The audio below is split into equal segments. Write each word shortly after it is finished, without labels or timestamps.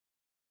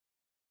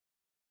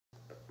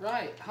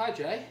Right, hi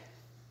Jay.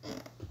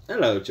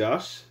 Hello,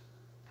 Josh.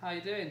 How you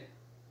doing?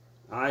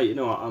 You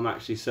know what? I'm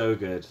actually so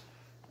good.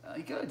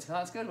 Good,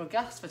 that's good. We're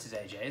gassed for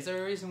today, Jay. Is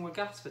there a reason we're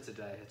gassed for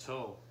today at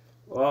all?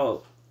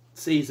 Well,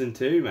 season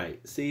 2,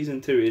 mate. Season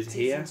 2 is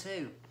here.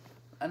 Season 2.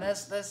 And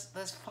there's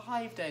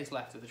 5 days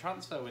left of the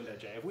transfer window,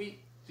 Jay. Have we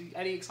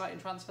any exciting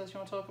transfers you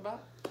want to talk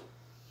about?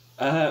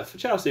 For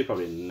Chelsea,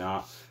 probably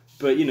not.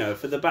 But, you know,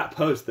 for the back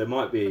post, there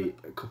might be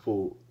a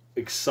couple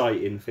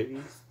exciting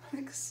things. An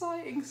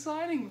exciting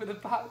signing for the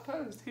back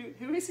post.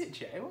 Who is it,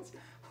 Jay?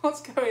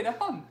 What's going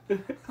on?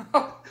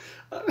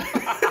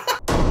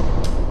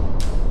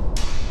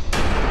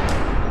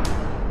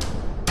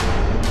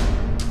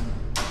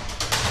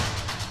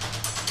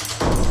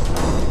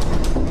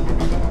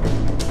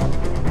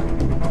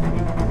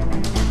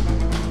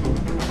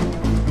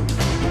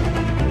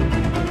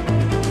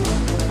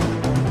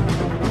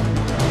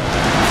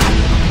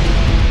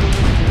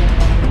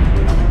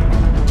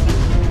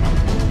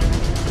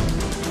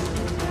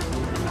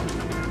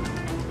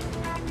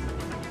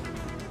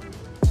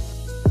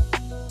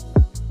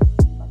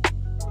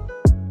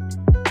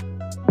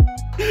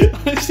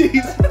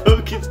 He's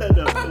poking his head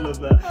up. I love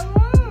that.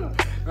 Hello.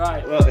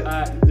 Right. Well,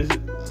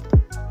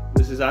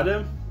 this is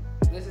Adam.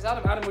 This is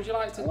Adam. Adam, would you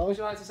like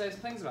to say some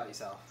things about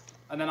yourself?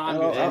 And then I'm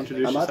Hello, going to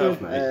introduce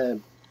yourself,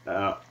 mate.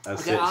 I'm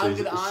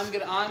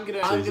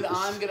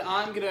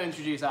gonna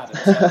introduce Adam.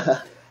 So,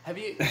 have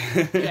you?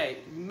 Jay,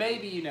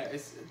 maybe you know.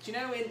 Do you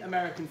know in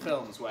American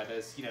films where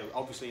there's, you know,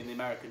 obviously in the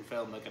American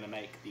film they're gonna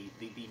make the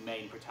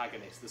main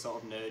protagonist the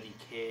sort of nerdy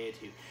kid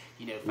who,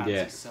 you know,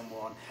 fancies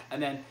someone,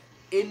 and then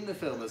in the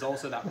film there's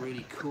also that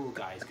really cool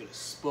guy who's good at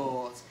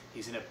sports.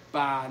 He's in a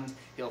band.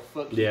 He'll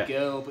fuck your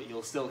girl, but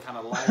you'll still kind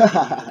of like him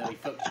even though he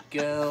fucked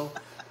your girl.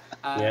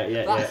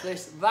 That's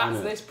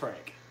this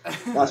prick.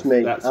 That's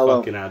me. That's Hello.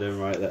 fucking Adam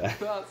right there.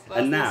 That's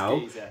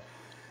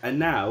And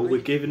now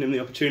we're giving him the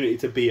opportunity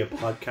to be a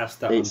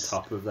podcaster on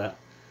top of that.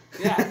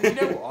 Yeah, you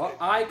know what?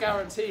 I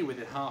guarantee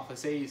within half a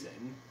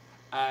season,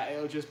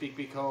 it'll just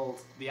be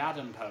called the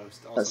Adam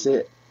Post. Or That's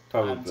something. it.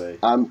 Probably.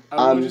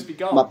 We'll just be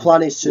gone. My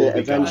plan is to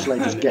eventually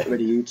just get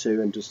rid of you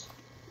two and just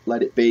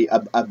let it be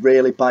a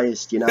really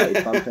biased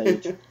United fan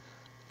page.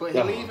 But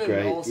he'll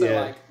even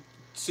also like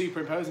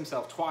superimpose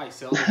himself twice.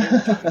 So he'll be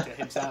him chatting to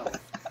himself.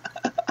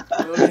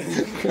 It'll be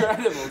an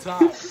incredible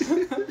time.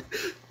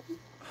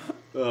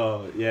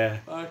 Oh, yeah.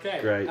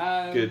 Okay. Great.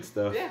 Good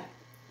stuff. Yeah.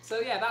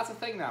 So, yeah, that's the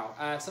thing now.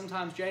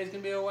 Sometimes Jay's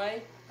going to be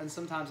away, and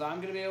sometimes I'm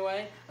going to be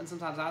away, and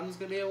sometimes Adam's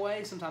going to be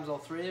away, sometimes all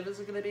three of us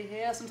are going to be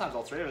here, sometimes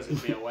all three of us are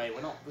going to be away.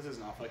 This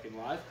isn't our fucking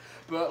life.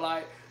 But,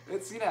 like,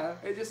 it's, you know,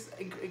 it just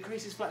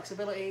increases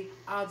flexibility,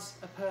 adds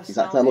a personality.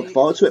 Exactly. I'm looking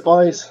forward to it,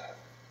 boys.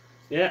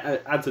 Yeah,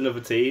 adds another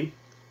team.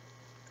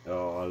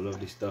 Oh,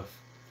 lovely stuff.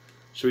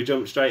 Should we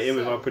jump straight in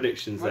with our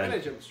predictions then? We're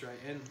going to jump straight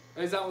in.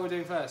 Is that what we're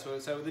doing first?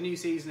 So the new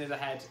season is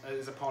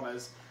upon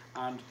us,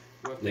 and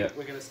we're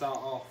going to start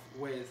off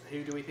with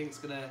who do we think is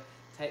going to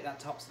take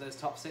those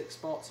top 6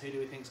 spots? Who do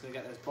we think is going to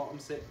get those bottom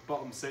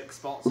six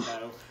spots?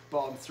 No,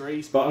 bottom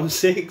 3 spots. Bottom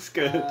 6,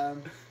 good.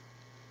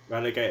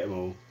 Relegate them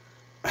all.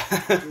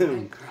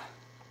 I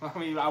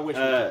mean, I wish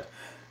we could.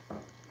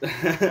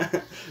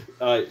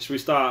 Alright, should we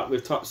start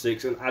with top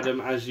 6? And Adam,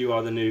 as you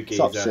are the new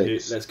geezer,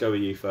 let's go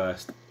with you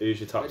first. Who's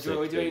your top 6?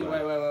 We're doing,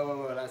 wait.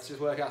 Let's just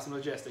work out some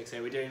logistics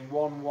here. We're doing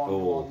 1,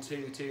 1, 1,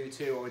 2, 2,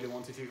 2, or we're doing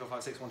 1, 2, 3, 4,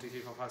 5, 6, 1, 2, 3,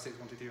 4, 5, 6,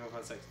 1, 2, 3, 4,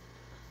 5, 6.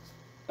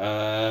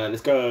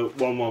 Let's go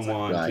 1, 1,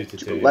 1, right. 2,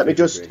 2, 2. Let me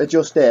just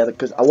adjust there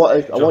because I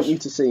want you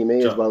to see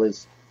me as well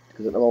as,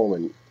 because at the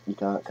moment you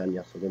can't, can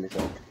you? So give me a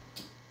sec.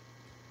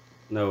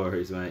 No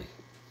worries, mate.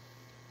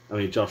 I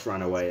mean, Josh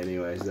ran away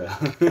anyway, so...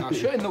 I'm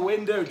shutting the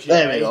window, Jay.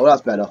 There we go,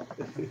 that's better.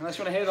 Unless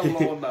you want to hear the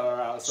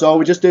lawnmower outside. So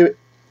we just do it.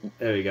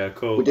 There we go,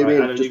 cool. We're doing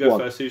Adam, just you go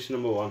one. first. Who's your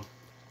number 1?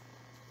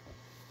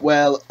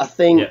 Well, I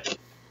think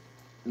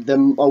the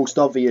most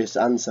obvious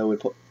answer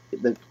would put...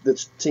 The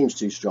team's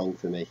too strong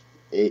for me.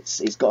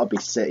 It's got to be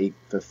City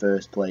for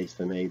first place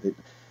for me.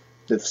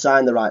 They've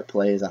signed the right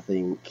players, I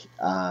think,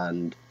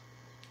 and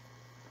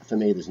for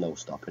me there's no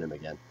stopping them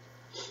again.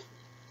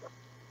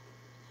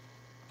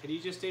 Can you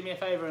just do me a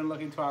favour and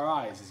look into our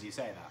eyes as you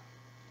say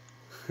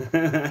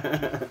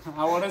that?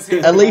 I want to see.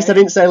 At least I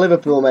didn't say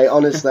Liverpool, mate,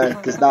 honestly,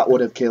 because that would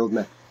have killed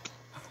me.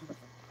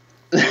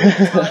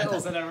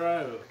 Titles in a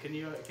row. Can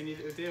you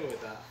deal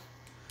with that?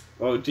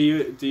 Well, do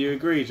you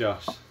agree,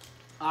 Josh?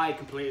 I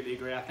completely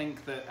agree. I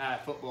think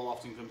that football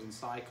often comes in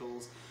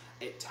cycles.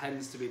 It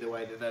tends to be the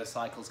way that those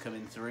cycles come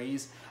in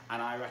threes,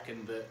 and I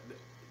reckon that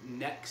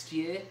next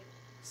year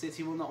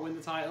City will not win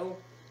the title,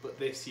 but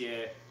this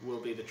year will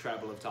be the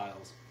treble of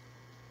titles.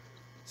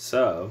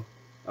 So,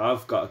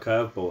 I've got a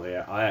curveball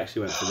here. I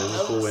actually went for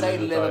Liverpool Don't say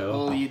winning the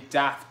Liverpool, title. you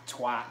daft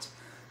twat.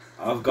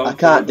 I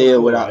can't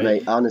deal with that,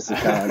 mate. I honestly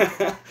can't.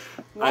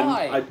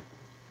 Why?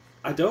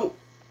 I don't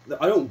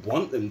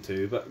want them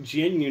to, but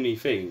genuinely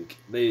think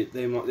they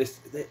might.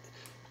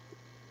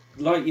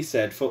 Like you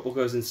said, football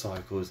goes in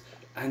cycles,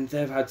 and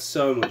they've had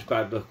so much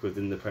bad luck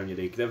within the Premier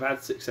League. They've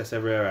had success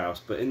everywhere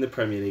else, but in the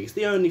Premier League, it's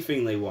the only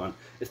thing they want.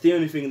 It's the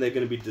only thing they're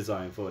going to be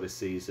designed for this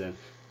season,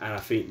 and I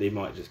think they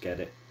might just get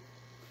it.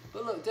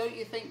 But look, don't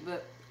you think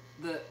that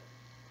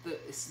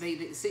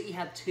City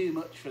had too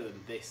much for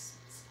them this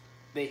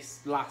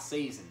last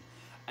season,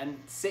 and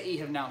City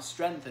have now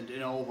strengthened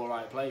in all the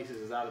right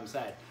places, as Adam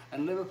said,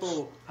 and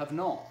Liverpool have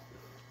not.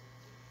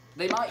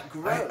 They might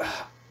grow,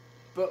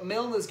 but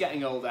Milner's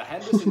getting older.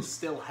 Henderson's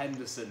still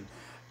Henderson.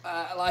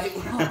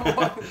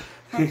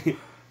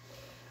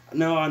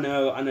 No, I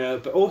know,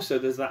 but also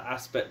there's that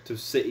aspect of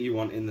City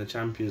wanting the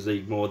Champions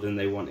League more than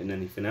they want in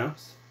anything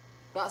else.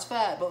 That's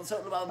fair, but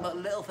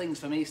little things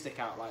for me stick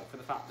out, like for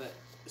the fact that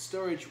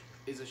Sturridge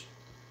is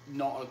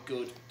not a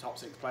good top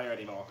 6 player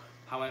anymore.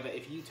 However,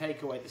 if you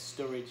take away the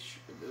Sturridge,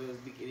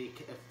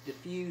 the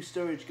few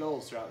Sturridge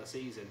goals throughout the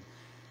season,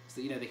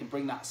 so they can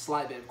bring that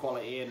slight bit of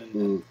quality in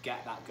and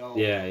get that goal.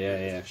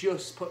 Yeah.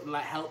 Just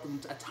help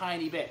them a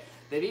tiny bit.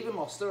 They've even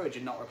lost Sturridge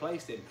and not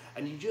replaced him,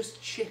 and you're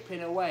just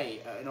chipping away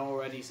at an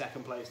already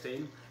second place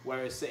team.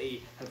 Whereas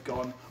City have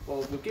gone,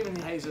 well, we've given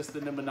Jesus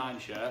the number 9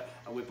 shirt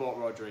and we bought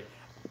Rodri.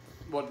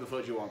 What the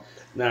fuck do you want?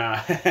 Nah,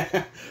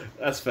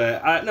 that's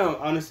fair. No,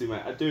 honestly,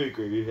 mate, I do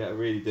agree with you. I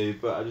really do.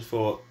 But I just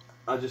thought,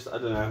 I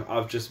don't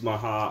know. My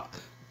heart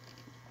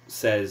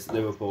says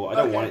Liverpool. I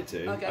don't want it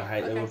to. I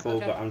hate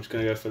Liverpool, but I'm just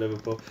going to go for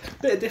Liverpool.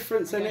 Bit of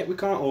difference in it. We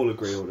can't all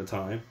agree all the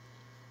time.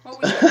 Well,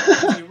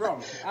 you're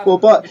wrong. Well,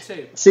 but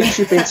since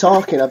you've been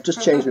talking, I've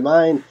just changed my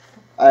mind.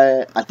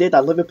 I did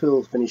have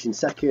Liverpool finishing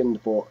second,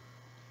 but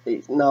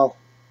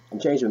I'm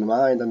changing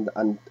my mind.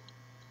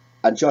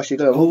 And Josh, you're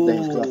going to love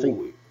this because I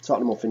think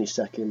Tottenham will finish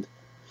second.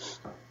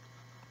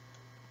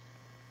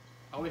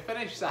 We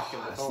finished second.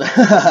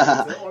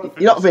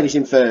 You're not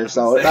finishing first,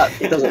 so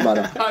it doesn't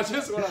matter. I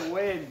just want to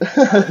win. I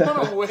just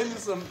want to win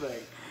something.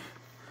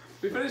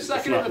 We finished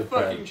second in the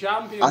fucking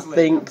Champions League. I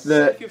think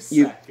that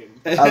you,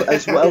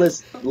 as well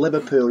as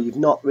Liverpool, you've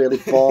not really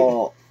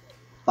bought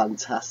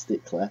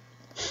fantastically.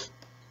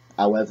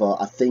 However,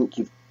 I think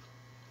you've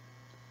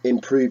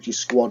improved your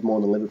squad more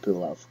than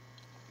Liverpool have.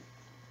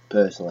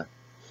 Personally.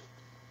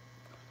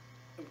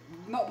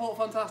 Not bought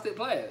fantastic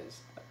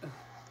players.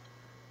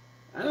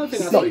 I don't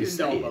think that's what he's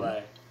saying.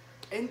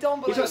 In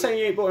Ndombele. He's not saying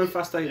you ain't bought him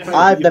fantastic players.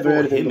 I've never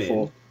heard of him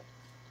before.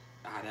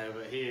 I know,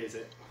 but he is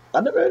it.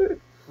 I've never heard of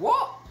him.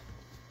 What?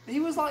 He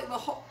was like the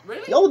hot.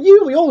 Really?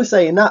 You're always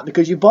saying that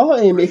because you bought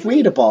him. Really? If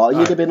we'd have bought,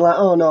 you'd have been like,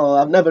 "Oh no,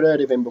 I've never heard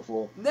of him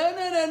before." No. Like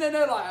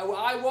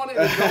I wanted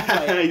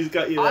Ndombele. He's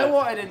got you there. I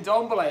wanted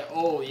Ndombele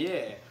all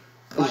year.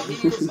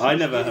 Like, I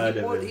never heard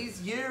of him. He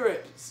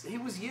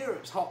was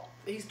Europe's hot.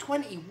 He's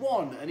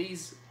 21 and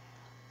he's.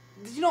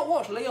 Did you not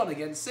watch Lyon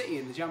against City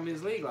in the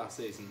Champions League last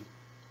season?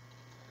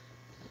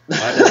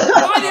 I don't.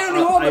 I'm the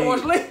only one that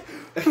watched Lyon.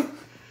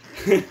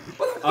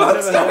 What the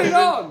fuck's going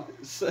on?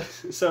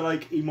 So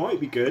like he might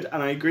be good,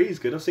 and I agree he's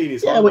good. I've seen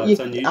his highlights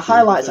on YouTube.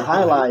 Highlights are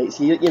highlights.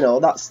 You know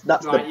that's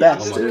right, the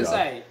best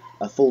of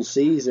a full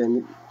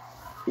season.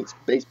 It's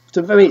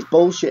to me it's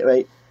bullshit,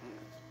 right?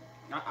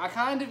 I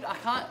can't.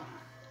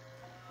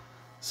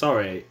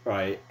 Sorry,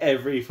 right?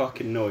 Every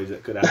fucking noise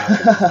that could have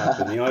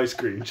happened. The ice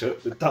cream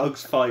truck, the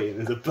dog's fighting,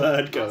 there's a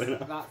bird going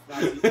on.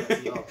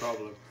 That's your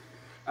problem.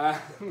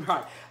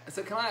 Right.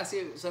 So can I ask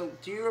you? So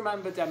do you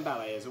remember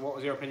Dembele? What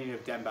was your opinion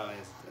of Dembele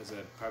as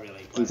a Premier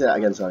League player? Can you say that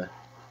again? Sorry.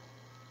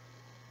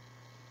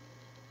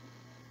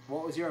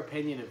 What was your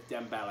opinion of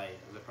Dembele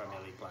as a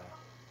Premier League player?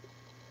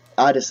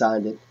 I'd have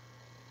signed him.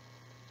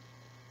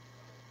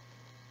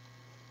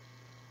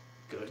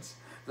 Good.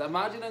 So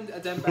imagine a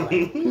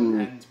Dembele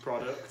end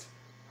product.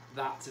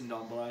 That's in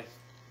Ndombele.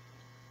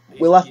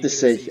 We'll have to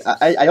see.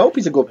 I hope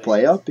he's a good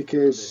player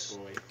because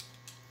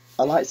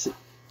I like to.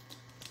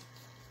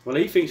 Well,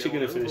 he thinks you're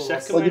going to finish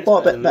second. Well, you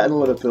bought better than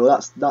Liverpool.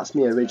 That's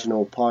my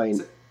original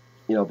point.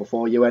 You know,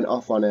 before you went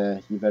off on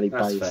your very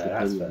biased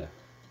opinion.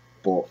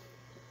 But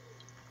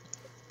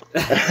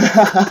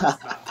that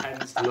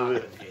tends to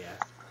happen here.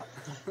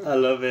 I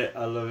love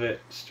it.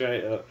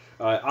 Straight up.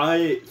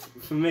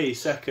 For me,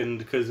 second,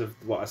 because of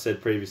what I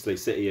said previously,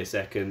 City are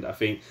second. I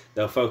think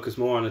they'll focus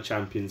more on the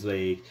Champions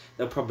League.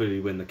 They'll probably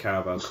win the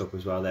Carabao Cup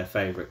as well, their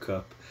favourite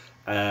cup.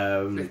 They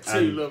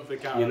do love the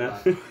Carabao. You know,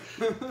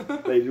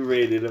 they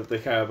really love the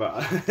Carabao.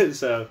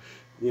 So,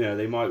 you know,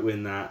 they might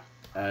win that.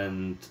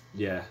 And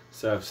yeah,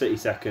 so City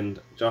second.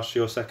 Josh,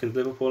 your second,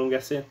 Liverpool, I'm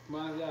guessing?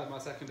 My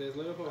second is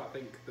Liverpool. I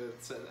think that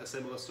a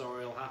similar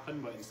story will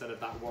happen, but instead of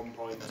that 1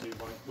 point, 2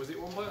 point. Was it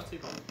 1 point or 2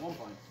 point? 1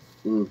 point.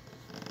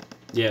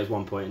 Yeah, it was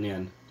 1 point in the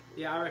end.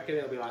 Yeah, I reckon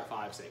it'll be like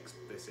 5-6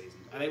 this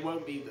season. And it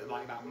won't be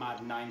like that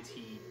mad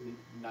 99,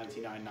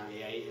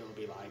 98. It'll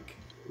be like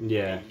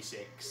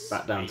 86.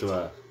 Back down 80 to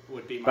earth.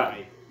 Would be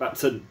my... Back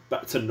to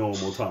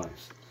normal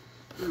times.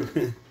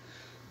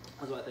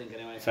 That's what I think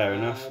anyway. Fair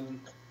enough.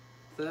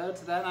 Third,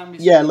 then I'm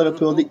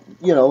Liverpool.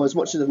 You know, as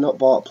much as they've not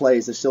bought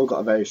players, they've still got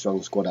a very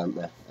strong squad, haven't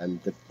they? And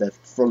the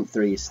front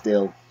three is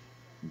still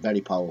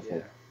very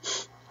powerful.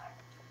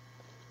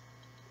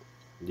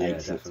 Yeah,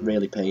 it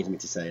really pains me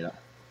to say that.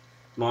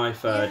 My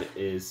third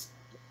is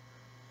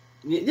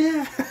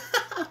my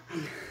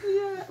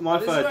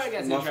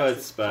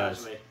third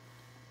Spurs.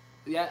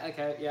 Yeah,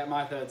 okay, yeah,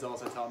 my third's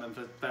also Tottenham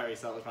for very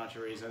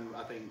self-explanatory reason.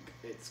 I think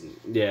it's...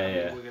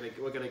 Yeah.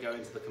 We're gonna go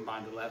into the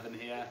combined 11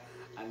 here,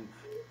 and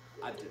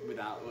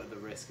without the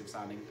risk of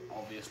sounding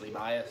obviously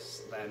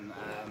biased, then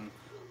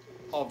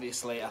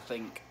obviously I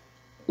think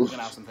we're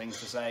gonna have some things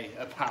to say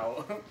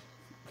about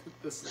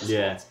the squad.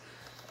 Yeah.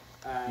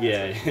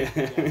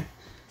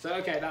 So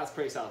okay, that's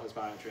pretty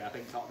self-explanatory. I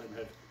think Tottenham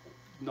have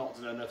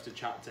not done enough to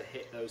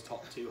hit those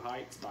top two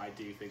heights, but I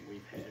do think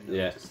we've hit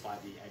enough to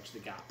slightly edge the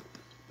gap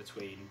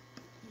between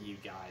you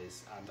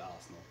guys and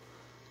Arsenal.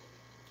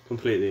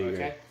 Completely agree.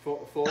 Okay,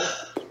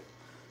 fourth.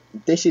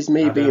 This is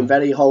me being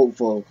very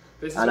hopeful.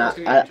 This is and what's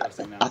going to be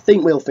interesting now. I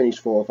think we'll finish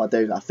fourth. I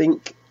do. I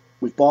think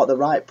we've bought the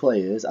right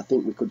players. I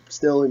think we could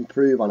still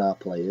improve on our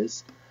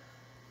players.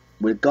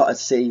 We've got to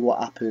see what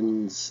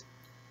happens,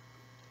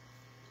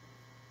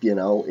 in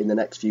the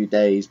next few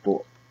days.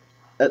 But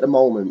at the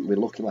moment, we're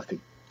looking like a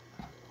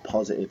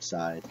positive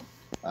side,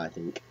 I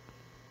think.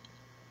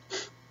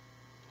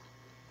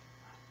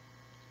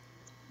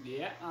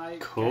 Yeah,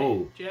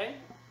 cool. Okay.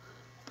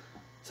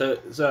 Jay?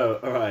 So,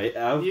 all right.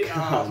 Oh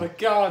my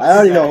God! I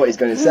already know what he's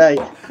going to say.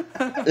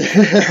 I'm going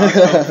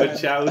for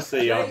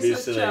Chelsea, Jay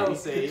obviously. says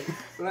Chelsea.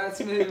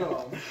 Let's move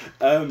on.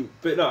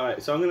 But no, all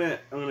right. So I'm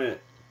gonna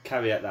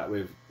caveat that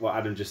with what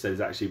Adam just said is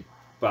actually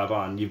bad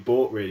on. You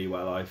bought really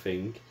well, I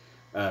think.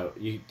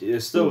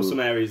 There's still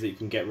some areas that you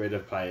can get rid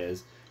of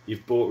players.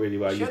 You've bought really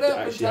well. You've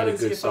actually had a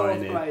good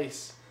signing.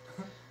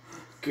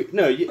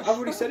 No, I've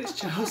already said it's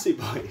Chelsea,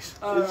 boys.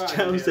 It's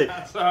Chelsea.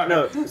 Yeah,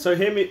 no, so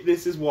hear me.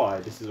 This is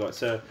why.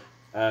 So,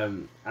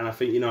 and I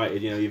think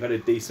United. You've had a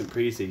decent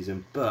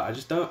pre-season, but I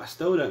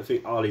still don't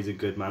think Ali's a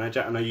good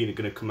manager. I know you're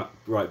going to come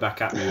right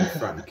back at me with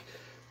Frank,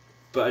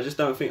 but I just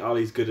don't think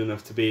Ali's good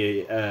enough to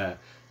be a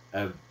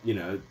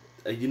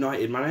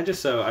United manager.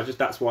 So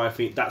that's where I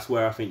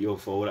think you'll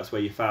fall. That's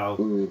where you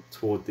fell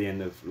toward the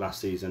end of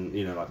last season.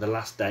 Like the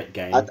last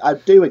game. I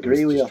do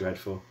agree with you.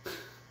 Dreadful.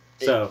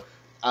 So.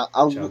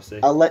 I'll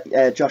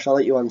let Josh. I'll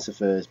let you answer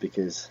first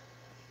because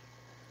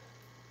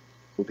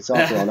we'll be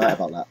talking all night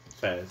about that.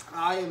 Fair.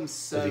 I am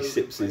so. As he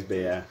sips his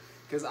beer.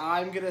 Because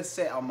I'm gonna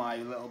sit on my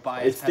little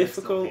bias. It's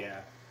difficult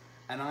here,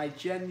 and I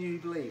genuinely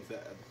believe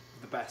that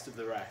the best of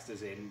the rest,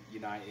 as in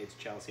United,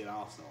 Chelsea, and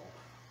Arsenal.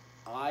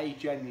 I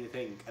genuinely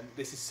think, and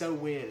this is so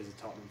weird as a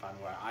Tottenham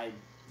fan, where I,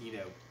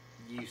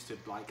 used to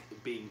like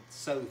being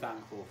so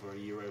thankful for a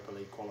Europa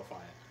League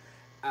qualifier.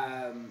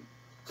 I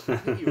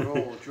think you're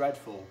all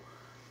dreadful.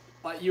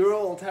 Like, you're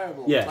all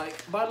terrible. Yeah.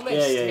 Like, my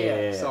list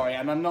here, yeah. sorry,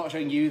 and I'm not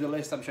showing you the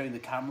list, I'm showing the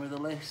camera the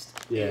list.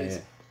 Yeah.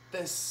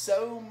 There's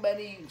so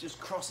many just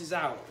crosses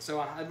out. So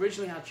I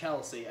originally had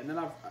Chelsea, and then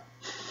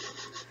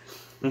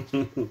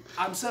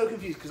I'm so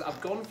confused, because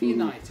I've gone for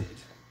United,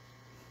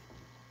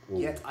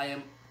 yet I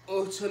am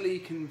utterly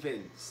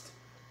convinced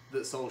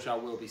that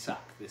Solskjaer will be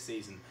sacked this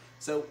season.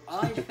 So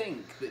I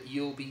think that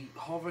you'll be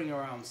hovering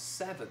around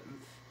 7th,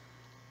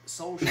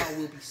 Solskjaer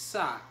will be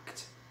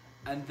sacked,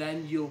 and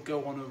then you'll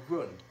go on a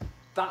run.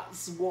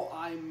 That's what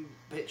I'm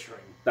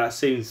picturing. That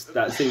seems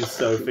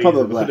so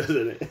feasible,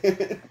 doesn't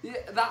it? Yeah,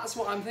 that's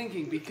what I'm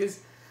thinking because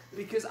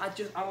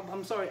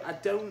I'm sorry, I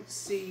don't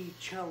see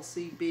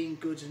Chelsea being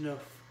good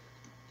enough.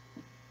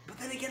 But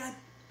then again,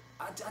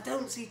 I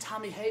don't see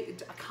Tammy Hay.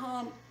 I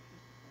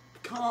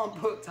can't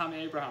put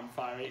Tammy Abraham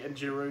firing and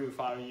Giroud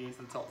firing you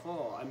into the top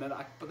 4.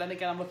 But then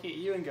again, I'm looking at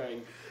you and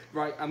going,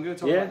 right, I'm going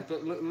to talk about it,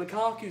 but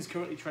Lukaku's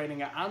currently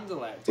training at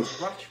Anderlecht. Is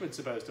Rashford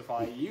supposed to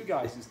fire you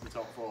guys into the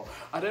top 4?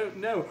 I don't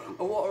know.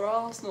 Or what are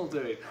Arsenal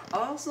doing?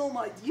 Arsenal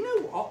might... You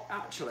know what?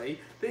 Actually,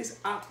 this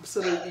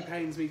absolutely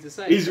pains me to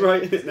say. He's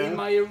right in it now. In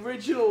my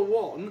original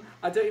one,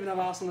 I don't even have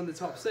Arsenal in the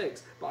top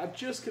 6, but I've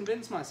just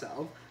convinced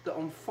myself that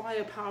on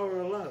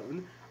firepower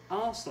alone,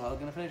 Arsenal are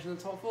going to finish in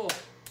the top 4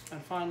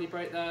 and finally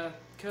break their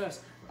curse.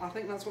 I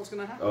think that's what's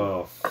going to happen.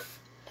 Oh,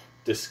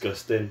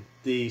 disgusting.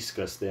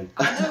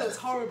 I know it's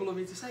horrible of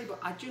me to say, but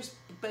I just,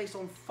 based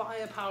on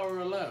firepower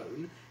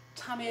alone,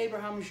 Tammy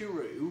Abraham,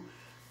 Giroud,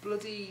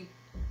 bloody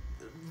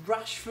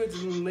Rashford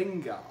and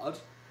Lingard.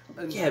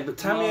 And yeah, but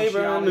Tammy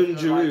Abraham and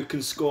Giroud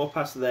can score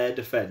past their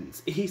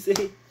defence.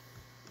 Easy.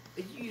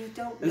 You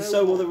don't know. And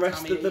so will the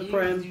rest of the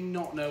Prem. You do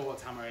not know what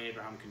Tammy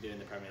Abraham can do in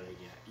the Premier League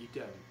yet. You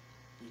don't.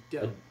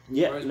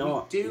 Yeah,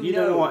 no. You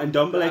don't know what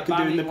Ndombele can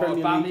do in the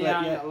Premier League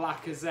yet.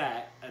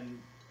 Lacazette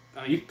and...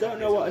 you don't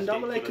know what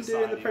Ndombele can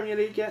do in the Premier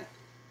League yet.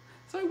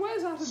 So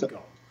where's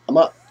Adam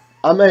gone?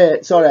 I'm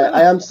here. Sorry,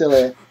 I am still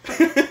here.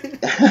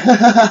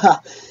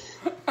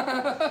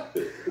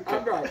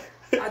 I'm right.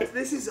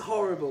 This is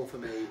horrible for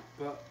me,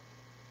 but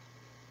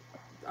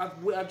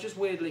I've just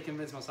weirdly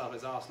convinced myself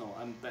it's Arsenal,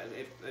 and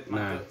if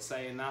my gut's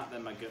saying that,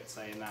 then my gut's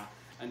saying that.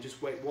 And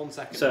just wait 1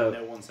 second and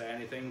no one say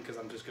anything, because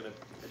I'm just going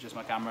to adjust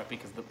my camera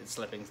because it's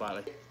slipping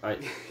slightly.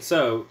 Right.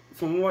 So,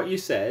 from what you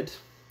said,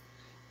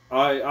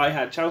 I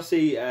had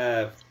Chelsea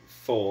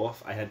 4th.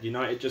 I had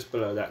United just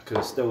below that because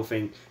I still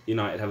think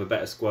United have a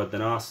better squad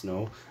than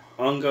Arsenal.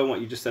 On going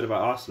what you just said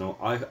about Arsenal,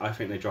 I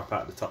think they drop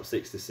out of the top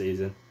 6 this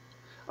season.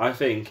 I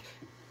think,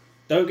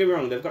 don't get me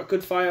wrong, they've got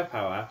good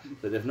firepower,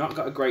 but they've not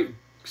got a great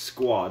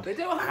squad. They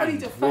don't have any and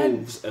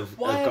defence. Wolves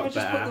Why have have I got just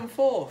better. put them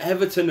fourth?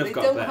 Everton have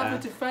got They better. don't have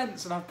a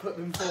defence, and I've put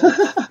them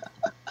fourth.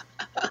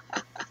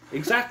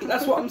 Exactly,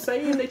 that's what I'm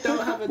saying. They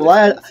don't have a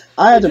Well, defence.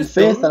 I had They them just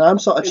fifth, don't. and I'm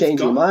sort of It's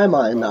changing gone. my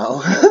mind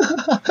now.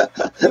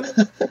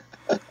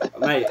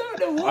 Mate, I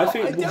don't know I what.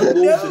 think I Wolves don't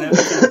and know.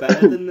 Everton are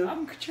better than them.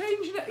 I'm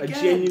changing it I again.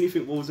 genuinely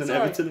think Wolves and Sorry,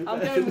 Everton are I'm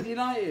better. going with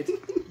United.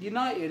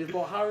 United have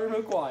bought Harry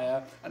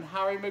Maguire, and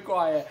Harry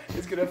Maguire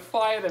is going to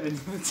fire them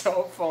into the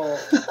top four.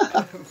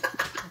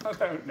 I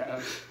don't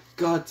know.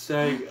 God's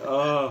sake.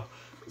 Oh.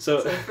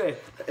 So,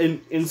 fifth.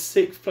 in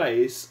sixth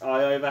place,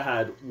 I either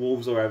had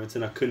Wolves or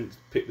Everton. I couldn't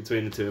pick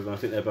between the two of them. I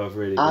think they're both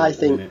really good. I at the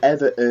think minute.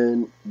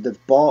 Everton,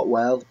 they've bought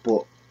well,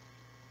 but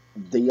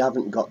they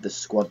haven't got the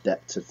squad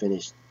depth to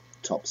finish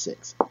top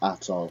six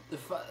at all.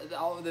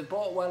 They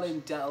bought well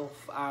in Delph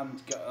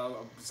and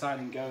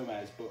signing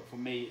Gomez, but for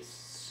me, it's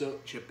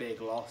such a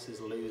big loss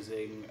is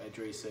losing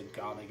Idrissa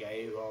Gana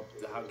Gueye, or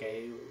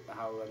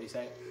however you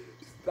say it.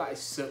 That is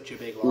such a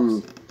big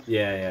loss.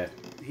 Yeah.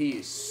 He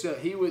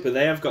was. But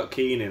they have got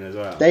Keane in as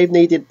well. They've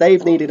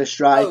needed a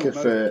striker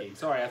for. Keane.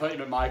 Sorry, I thought you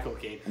meant Michael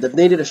Keane. They've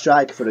needed a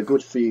striker for a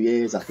good few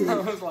years, I think. I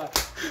was like,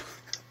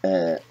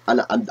 And I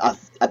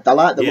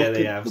like the Yeah, look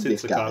they have, of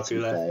since this guy. Lukaku To be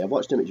left. fair, I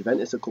watched him at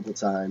Juventus a couple of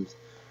times,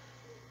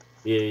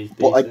 Yeah, he's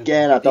but decent.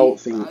 again, I don't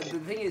think. The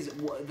thing is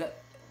that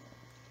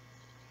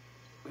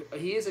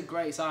he is a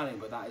great signing,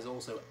 but that is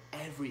also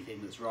everything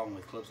that's wrong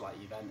with clubs like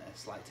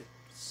Juventus. Like to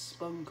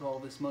spunk all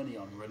this money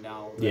on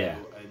Ronaldo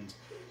and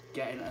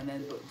getting, and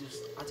then but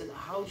just I don't know,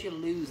 how do you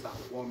lose that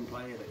one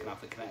player that can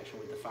have the connection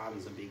with the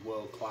fans and be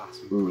world class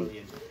and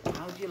brilliant?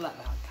 How do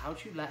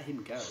you let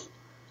him go?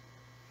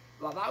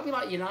 Like that would be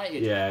like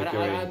United. Yeah, and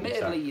agree, admittedly,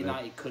 exactly.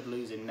 United could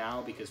lose him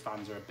now because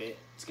fans are a bit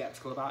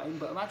sceptical about him.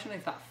 But imagine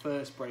if that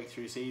first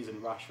breakthrough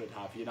season Rashford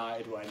have,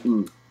 United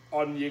went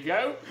on you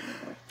go.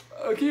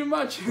 Can you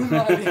imagine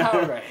like, the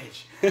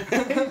outrage?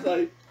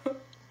 Like,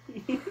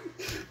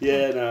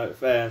 yeah, no,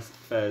 fairs.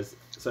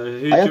 So who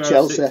do I you have have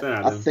Chelsea. sixth then, I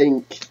Adam?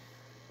 think,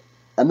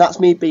 and that's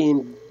me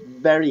being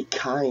very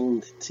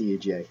kind to you,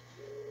 Jay.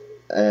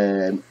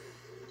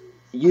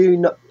 You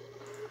know,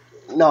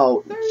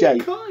 no, Jay.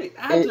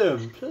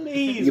 Adam,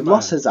 please. You've man.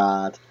 lost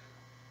Hazard.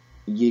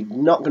 You're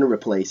not going to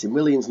replace him.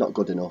 Willian's not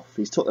good enough.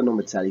 He's took the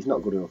number 10. He's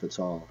not good enough at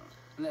all.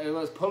 And it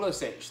was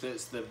Pulisic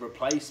that's the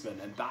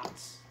replacement, and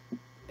that's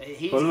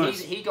he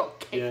got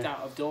kicked out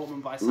of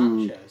Dortmund by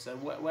Sancho. So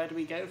where do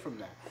we go from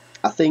there?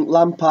 I think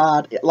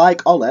Lampard,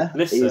 like Ole,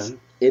 is Listen,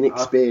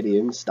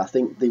 inexperienced. I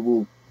think they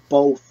will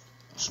both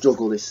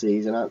struggle this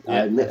season. I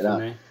admit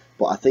definitely. that.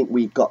 But I think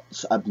we've got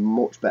a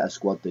much better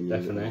squad than you.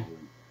 Definitely.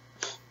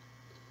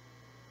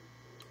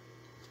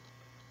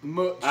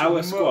 Much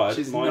squad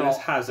is minus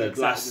not Hazard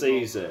last acceptable.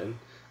 season.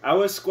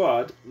 Our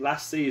squad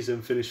last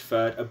season finished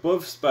third,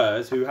 above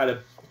Spurs, who had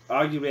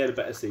arguably had a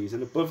better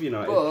season, above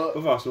United, But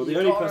above Arsenal. The you've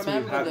only got to person who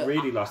remember had that-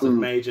 really lost of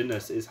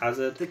majorness is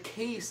Hazard. The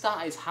key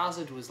stat is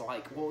Hazard was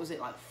like, what was it,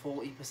 like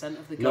 40%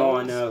 of the goals? No,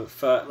 I know.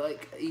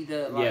 Like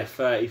either like, Yeah,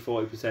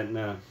 30-40%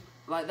 now.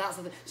 like that's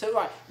the thing. So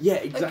right. Yeah,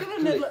 Like,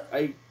 exactly.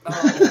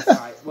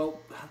 Right. Well,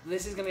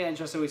 this is going to get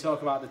interesting. We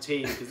talk about the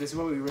team because this is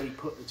where we really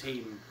put the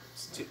team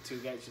to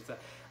against each other.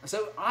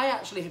 So I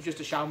actually have just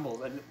a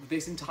shambles, and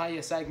this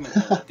entire segment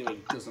that we're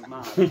doing doesn't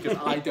matter because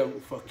I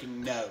don't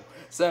fucking know.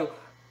 So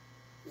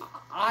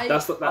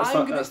That's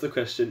the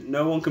question.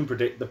 No one can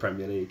predict the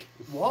Premier League.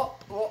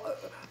 What?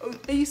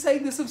 Are you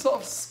saying there's some sort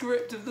of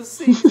script of the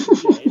season,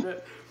 Jay,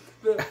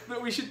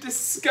 that we should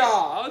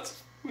discard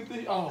with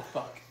the? Oh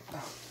fuck.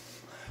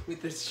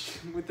 With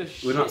the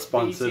We're not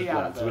sponsored, BT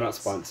lads. We're not adverts.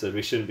 sponsored.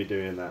 We shouldn't be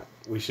doing that.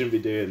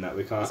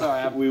 We can't.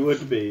 Sorry, we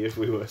would be if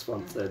we were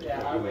sponsored.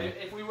 Yeah, but we weren't.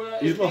 if we were,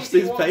 He's if lost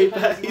BT his wants to paper,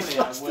 pay us he's money,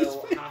 lost I his will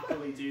paper.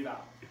 happily do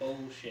that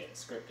bullshit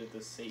script of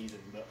the season,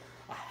 but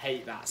I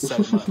hate that so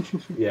much.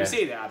 Yeah. You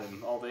see the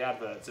Adam, all the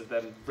adverts of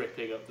them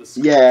ripping up the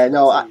script. Yeah, of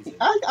no, the season.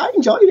 I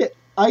enjoyed it.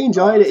 I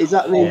enjoyed it. Is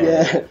that me?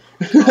 Yeah.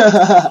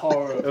 Yeah.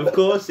 Horrible. Of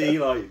course he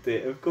liked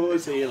it. Of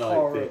course he liked it.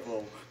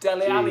 Horrible.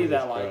 Dele Alli,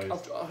 they're Jesus like,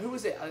 Christ. who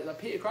was it? Like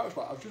Peter Crouch,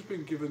 like, I've just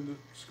been given the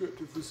script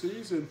of the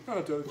season.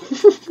 I don't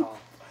think.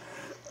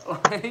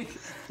 Like,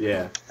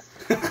 Yeah.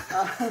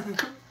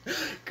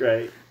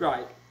 Great.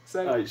 right.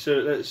 So. Right,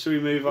 should we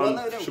move on?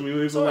 Well, no. Should we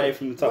move Sorry, away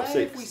from the top where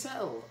six? have we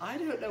settled? I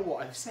don't know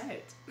what I've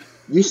said.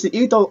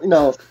 You don't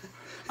know.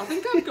 I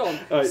think I've gone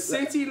Right,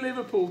 City,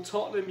 Liverpool,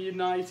 Tottenham,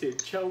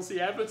 United, Chelsea,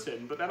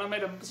 Everton, but then I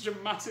made such a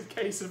massive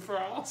case for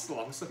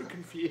Arsenal. I'm so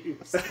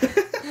confused.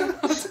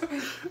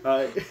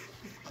 Right.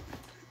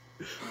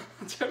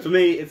 For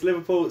me, it's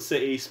Liverpool,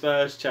 City,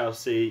 Spurs,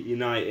 Chelsea,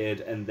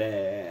 United, and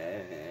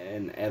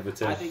then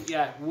Everton. I think,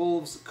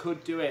 Wolves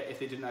could do it if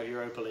they didn't have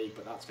Europa League,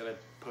 but that's going to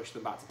push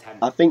them back to 10th.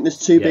 I think there's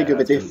too big of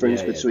a that's gonna-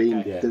 difference yeah, between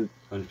okay. the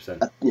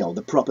 100%.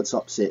 the proper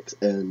top six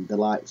and the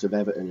likes of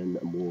Everton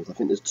and Wolves. I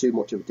think there's too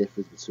much of a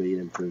difference between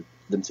them for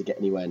them to get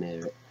anywhere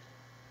near it.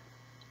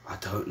 I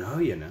don't know,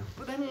 you know.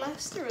 But then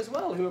Leicester as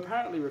well, who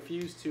apparently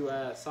refused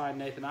to sign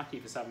Nathan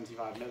Ake for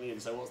 75 million,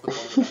 so what's the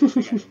point of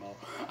anything anymore?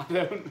 I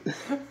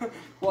don't...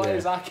 Why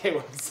is Ake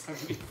worth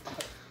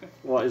 75?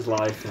 What is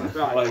life, man?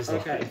 Right, What is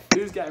okay. life?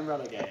 Who's getting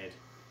relegated?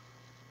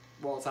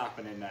 What's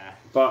happening there?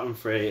 Bottom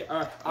three.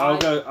 I'll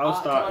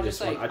start with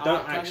this one. I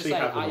don't actually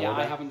have an order.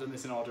 I haven't done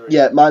this in order.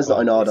 Yeah, mine's not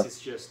in order. This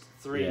is just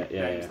three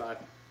names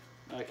that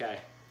Okay.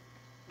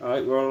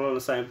 Alright, we're all on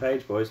the same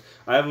page, boys.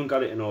 I haven't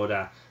got it in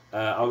order.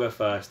 I'll go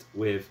first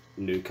with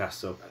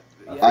Newcastle.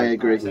 I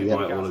agree. We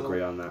might all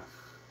agree on that.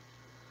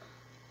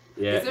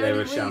 Yeah, they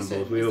were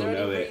shambles. We all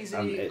know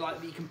it.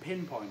 Like, you can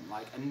pinpoint,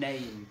 like, a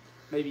name.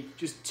 Maybe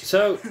just...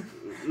 So,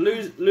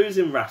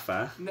 losing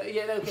Rafa. No,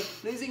 yeah, no, okay.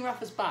 Losing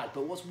Rafa's bad,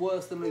 but what's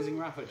worse than losing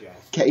Rafa,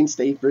 Jeff? Getting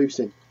Steve Bruce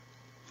in.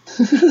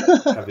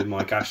 Having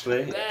Mike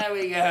Ashley. There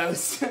we go.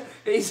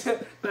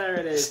 There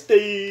it is.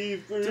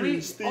 Steve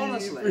Bruce.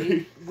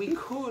 Honestly, we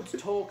could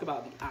talk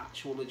about the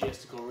actual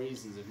logistical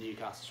reasons of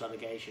Newcastle's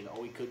relegation,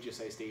 or we could just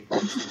say Steve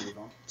Bruce and move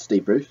on.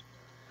 Steve Bruce.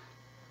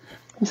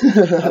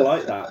 I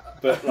like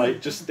that, but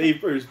like just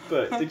Steve Bruce.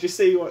 But did you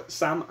see what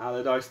Sam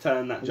Allardyce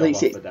turned that job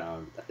offer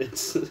down?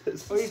 It's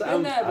well, he's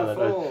been there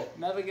before.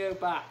 Never go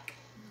back.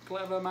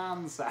 Clever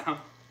man, Sam.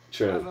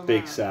 True. Clever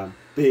Big man. Sam.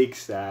 Big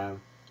Sam.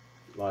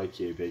 Like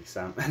you, Big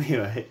Sam.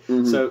 Anyway,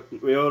 so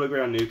we all agree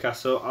on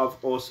Newcastle. I've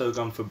also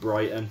gone for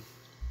Brighton.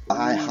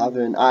 I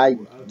haven't.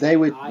 They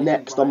were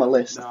next on my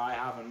list. No, I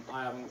haven't.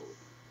 I'm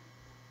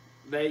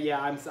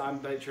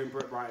venturing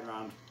Brighton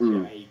round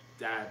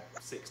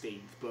 16th,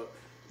 but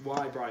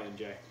why Brighton,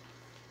 Jay?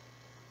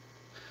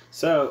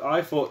 So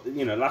I thought,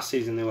 last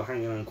season they were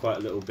hanging on quite a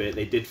little bit.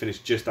 They did finish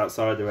just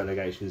outside the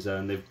relegation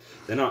zone.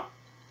 They're not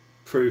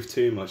proved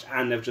too much,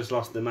 and they've just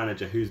lost the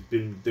manager who's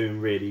been doing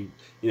really,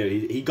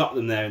 he got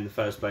them there in the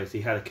first place.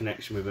 He had a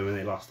connection with them and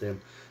they lost him.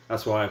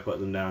 That's why I put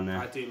them down there.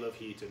 I do love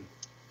Houghton,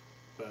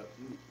 but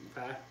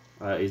fair.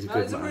 He's a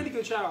good It's man. a really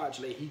good shout,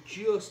 actually. He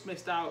just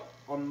missed out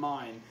on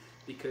mine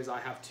because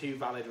I have two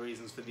valid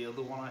reasons for the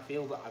other one. I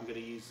feel that I'm going to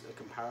use a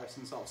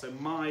comparison sort of. So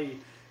my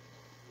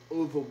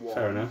other one,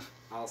 Fair enough.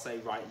 I'll say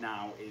right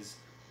now, is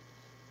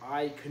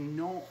I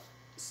cannot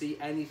see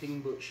anything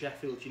but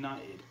Sheffield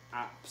United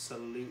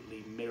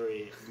absolutely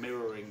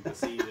mirroring the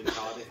season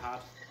Cardiff had.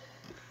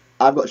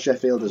 I've got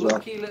Sheffield as well.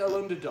 Lucky little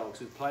underdogs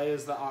with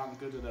players that aren't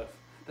good enough.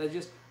 They're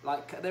just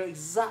they're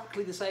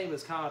exactly the same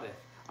as Cardiff.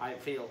 I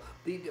feel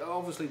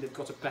obviously they've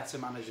got a better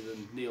manager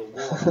than Neil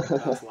Warnock.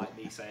 That's like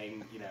me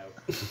saying,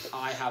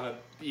 I have a,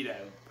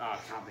 I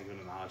can't think of an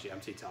analogy.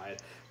 I'm too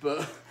tired.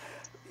 But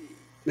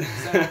so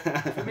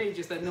for me,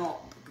 just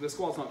the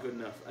squad's not good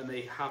enough, and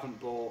they haven't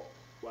bought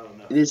well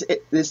enough.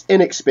 There's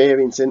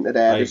inexperience into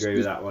there. I agree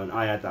with that one.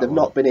 I had that. They've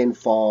not been in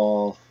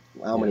for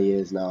how many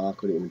years now? I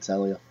couldn't even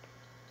tell you.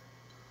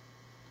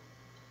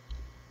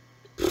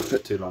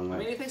 Too long, mate. I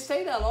mean, if they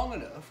stay there long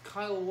enough,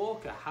 Kyle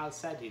Walker has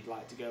said he'd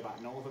like to go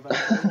back north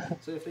eventually.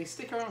 So if they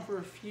stick around for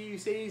a few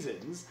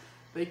seasons,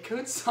 they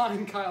could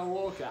sign Kyle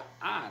Walker,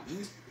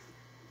 and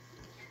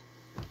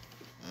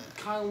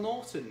Kyle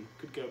Norton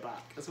could go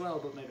back as well,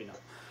 but maybe not.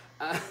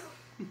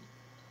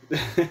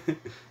 The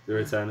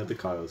return of the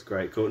Kyles.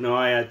 Great, cool. No,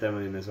 I had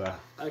them in as well.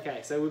 Okay,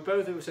 so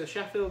so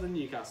Sheffield and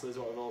Newcastle is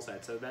what we've all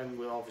said. So then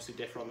we'll obviously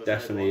differ on the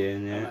Definitely third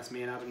one, in, yeah. unless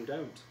me and Adam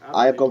don't.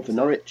 I have gone for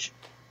Norwich.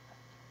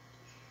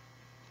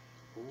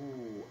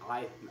 Ooh,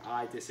 I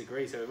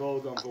disagree. So we've all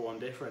gone for one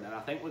different, and I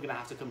think we're going to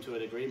have to come to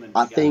an agreement.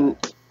 I think.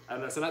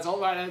 So that's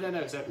all right.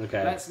 No. So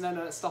okay. Let's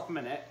stop a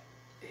minute.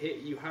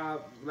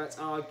 Let's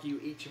argue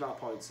each of our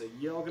points. So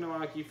you're going to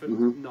argue for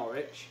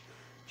Norwich.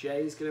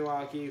 Jay's going to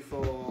argue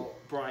for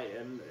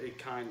Brighton.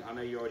 I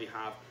know you already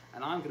have,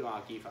 and I'm going to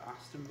argue for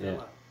Aston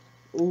Villa.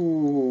 Yeah.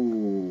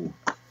 Ooh.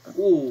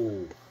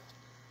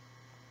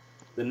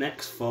 The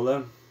next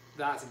Fulham.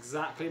 That's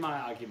exactly my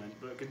argument,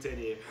 but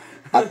continue.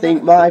 I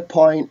think my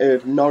point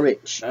of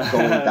Norwich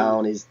going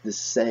down is the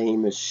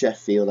same as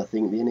Sheffield. I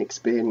think the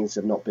inexperience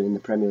of not being in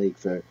the Premier League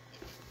for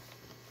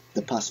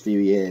the past few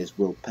years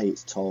will pay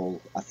its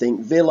toll. I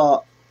think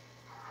Villa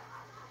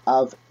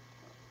have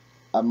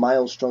a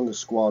miles stronger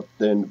squad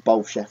than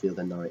both Sheffield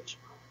and Norwich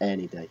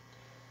any day.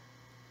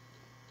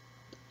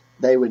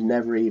 They would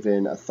never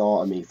even have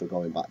thought of me for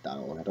going back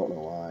down. I don't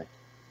know why.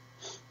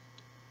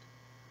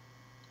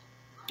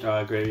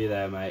 I agree with you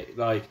there, mate.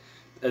 Like,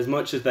 as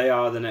much as they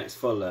are the next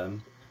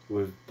Fulham,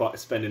 with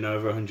spending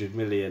over 100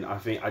 million,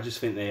 I just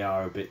think they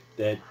are a bit.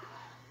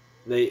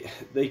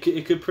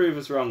 It could prove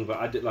us wrong, but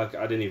I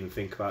didn't even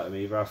think about them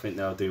either. I think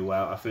they'll do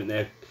well. I think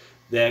they're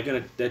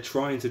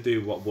trying to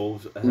do what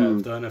Wolves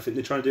have done. I think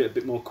they're trying to do it a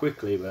bit more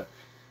quickly, but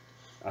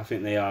I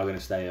think they are going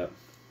to stay up.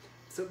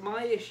 So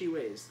my issue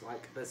is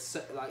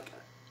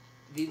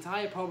the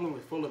entire problem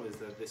with Fulham is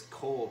that this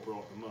core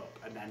brought them up,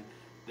 and then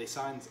they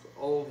signed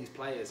all these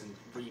players and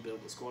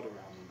rebuilt the squad around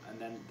them, and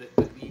then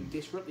you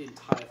disrupt the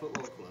entire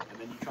football club, and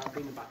then you try and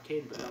bring them back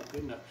in, but they're not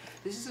good enough.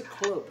 This is a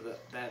club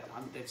that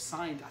they've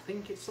signed, I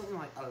think it's something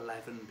like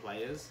 11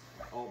 players,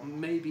 or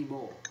maybe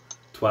more.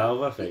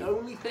 12, I think. The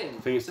only thing... I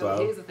think it's 12.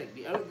 So here's the thing.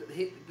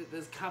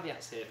 There's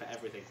caveats here for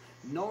everything.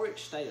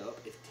 Norwich stay up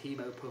if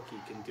Timo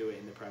Pukki can do it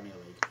in the Premier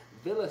League.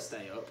 Villa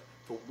stay up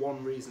for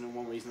one reason and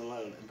one reason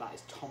alone, and that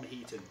is Tom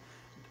Heaton.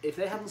 if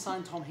they hadn't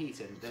signed Tom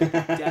Heaton, they'd be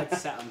dead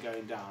set on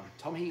going down.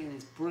 Tom Heaton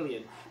is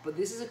brilliant, but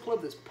this is a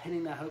club that's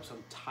pinning their hopes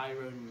on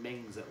Tyrone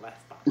Mings at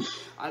left back.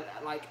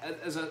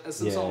 As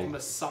some sort of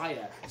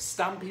messiah,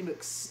 Stampy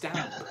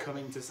McStamp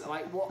coming to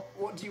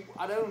what do you?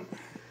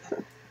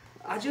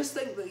 I just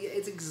think that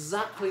it's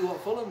exactly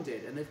what Fulham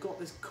did, and they've got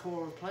this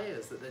core of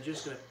players that they're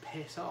just going to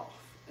piss off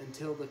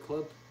until the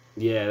club.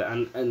 Yeah,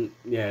 and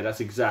that's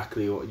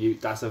exactly what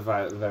that's a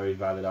very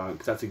valid argument,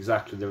 because that's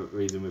exactly the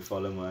reason with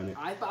Fulham, weren't it?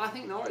 But I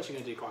think Norwich are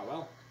going to do quite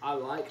well. I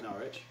like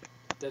Norwich.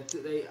 I don't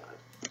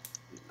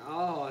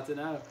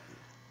know.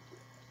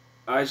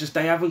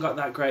 They haven't got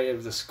that great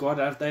of the squad,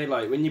 have they?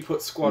 Like, when you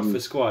put squad for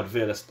squad,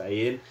 Villa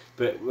stay in,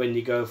 but when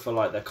you go for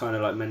like the kind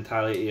of like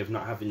mentality of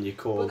not having your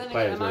core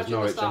players, whereas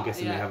Norwich, I'm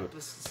guessing they have it.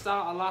 The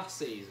start of last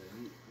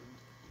season,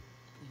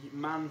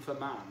 man for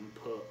man,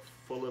 put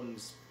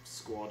Fulham's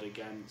squad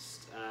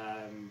against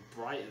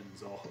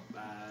Brighton's or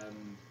I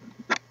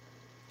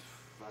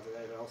don't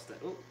know who else did.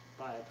 Oh,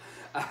 bye.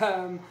 I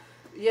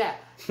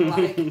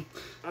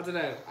don't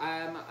know.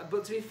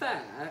 But to be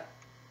fair,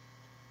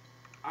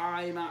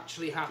 I'm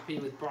actually happy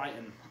with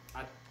Brighton.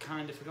 I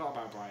kind of forgot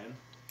about Brighton.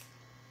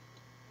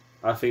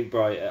 I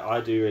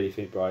do really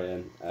think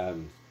Brighton.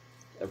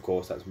 Of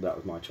course, that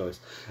was my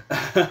choice.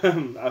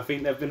 I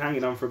think they've been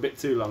hanging on for a bit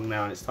too long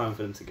now, and it's time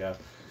for them to go.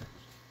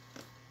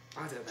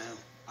 I don't know.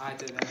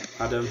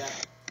 Adam. Yeah.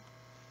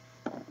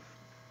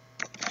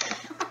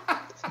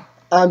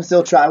 I'm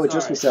still trying to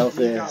adjust myself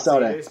here.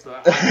 Sorry. This,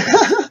 but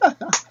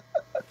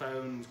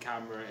phone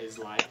camera is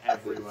like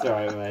everywhere.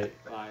 Sorry, mate.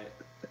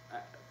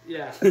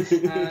 Yeah.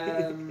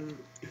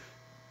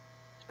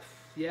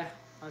 Yeah.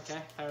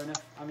 Okay. Fair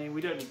enough. I mean,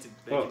 we don't need to.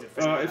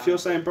 If you're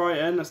saying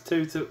Brighton, that's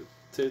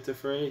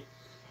 2-3.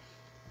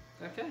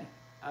 Okay.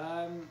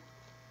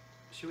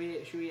 Should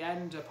we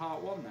end a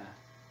part one there?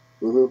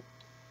 Mhm.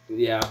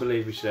 Yeah, I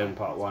believe we should end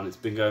part one. It's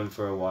been going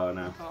for a while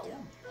now. Part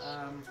one.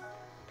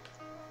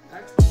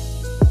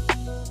 Excellent.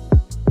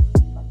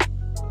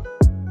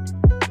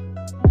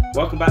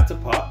 Welcome back to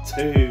part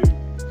two.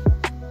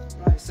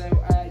 Right, so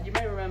you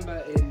may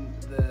remember in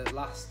the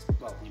last,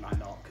 well, you might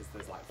not, because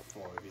there's like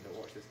 4 of you that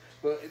watch this,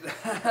 but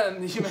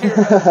you may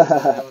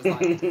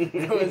remember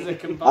there was a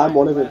combined I'm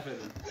one of them.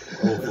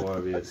 All 4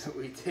 of you. that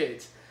we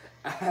did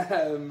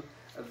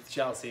of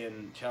Chelsea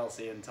and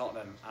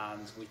Tottenham,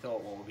 and we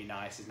thought what would be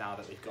nice is now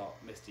that we've got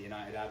Mr.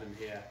 United Adam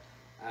here,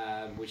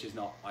 which is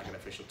not like an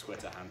official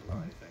Twitter handle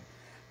or anything.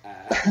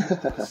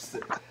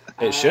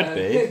 It should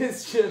be.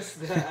 It's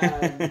just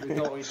that we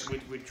thought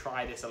we'd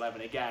try this 11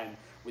 again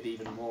with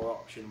even more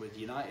option with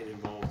United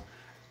involved.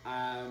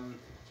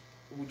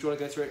 Would you want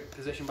to go through it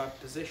position by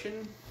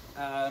position?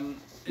 I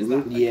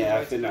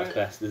think that's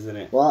best, isn't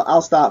it? Well,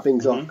 I'll start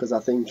things off because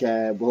I think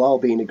we'll all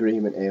be in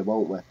agreement here,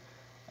 won't we?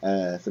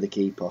 For the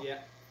keeper. Yeah.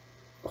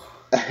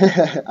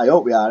 I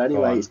hope we are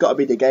anyway. It's got to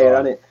be De Gea,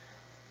 hasn't it?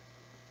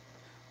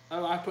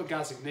 Oh, I put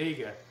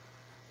Gazigniga.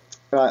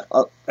 Right.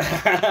 No,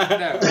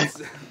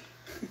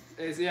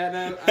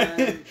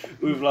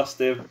 We've lost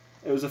him.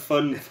 It was a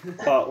fun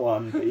part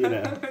one, but you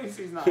know. He's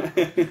not.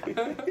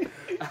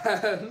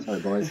 Sorry,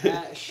 boys.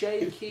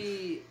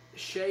 Shaky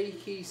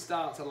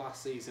start to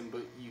last season,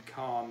 but you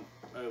can't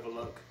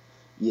overlook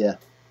him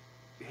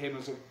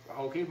as a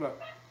whole keeper.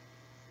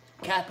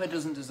 Kepa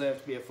doesn't deserve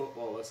to be a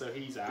footballer, so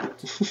he's out.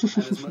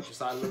 And as much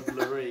as I love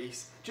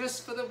Lloris,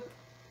 just for the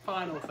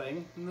final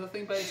thing,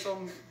 nothing based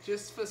on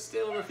just for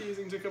still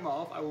refusing to come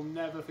off, I will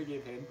never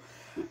forgive him.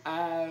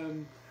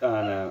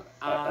 No,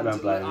 I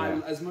don't blame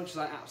you. As much as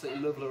I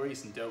absolutely love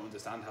Lloris and don't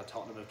understand how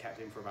Tottenham have kept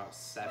him for about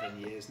 7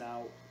 years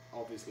now,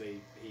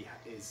 obviously he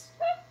is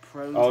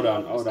prone Hold to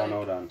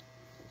on.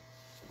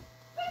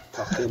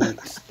 Fucking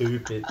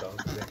stupid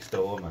dog next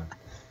door, man.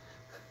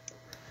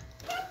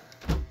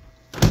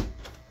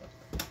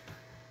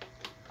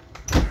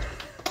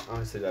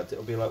 Honestly,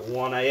 it'll be like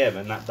 1 AM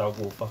and that dog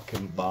will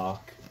fucking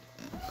bark.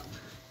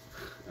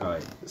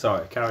 Alright,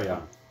 sorry, carry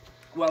on.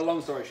 Well,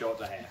 long story short,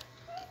 De Gea.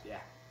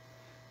 Yeah.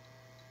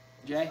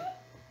 Jay?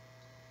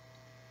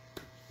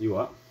 You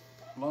what?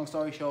 Long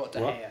story short, De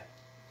Gea.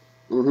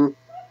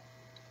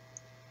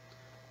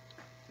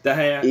 De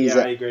Gea, He's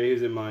I agree, he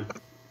was in mine.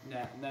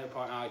 Yeah, no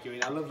point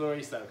arguing. I love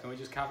Lloris though. Can we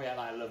just caveat that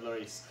I love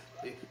Lloris?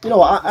 You know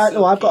what?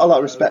 I've got a lot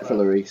of respect for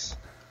Lloris.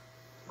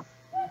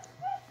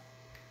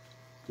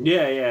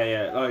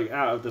 Yeah. Like,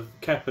 out of the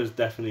Kepa's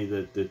definitely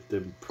the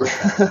three,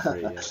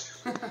 yeah.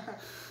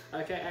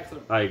 Okay,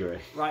 excellent. I agree.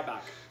 Right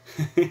back.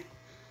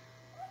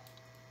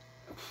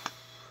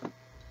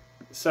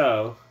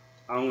 So,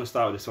 I'm going to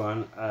start with this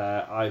one.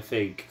 I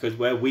think, because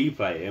where we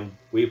play him,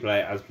 we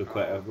play as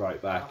Paqueta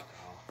right back,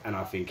 and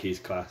I think he's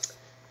class.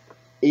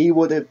 He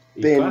would have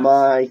been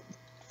my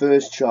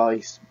first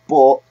choice,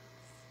 but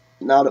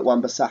now that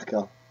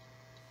Wan-Bissaka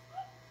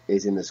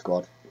is in the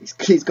squad,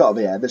 he's got to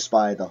be there, the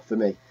spider, for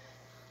me.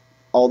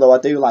 Although I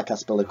do like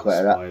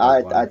Aspilicueta,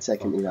 I'd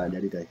take him to United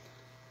any day.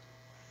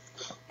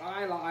 I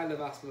I love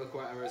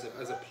Azpilicueta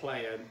as a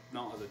player,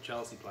 not as a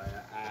Chelsea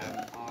player.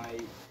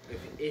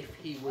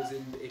 If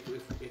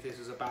this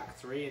was a back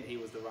three and he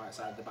was the right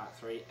side of the back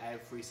three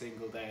every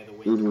single day of the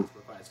week,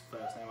 Azpilicueta's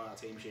first name on our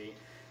team sheet.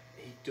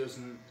 He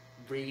doesn't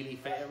really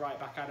fit at right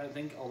back, I don't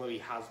think, although he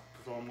has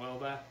performed well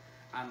there,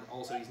 and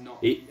also he's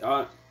not.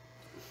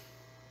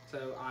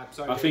 So I'm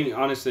sorry. I think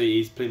honestly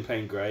he's been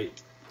playing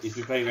great. He's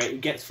been playing great. He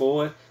gets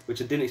forward,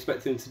 which I didn't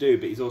expect him to do,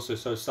 but he's also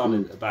so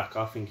solid at the back.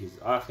 I think he's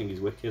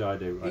wicked. I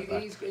do.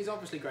 He's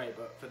obviously great,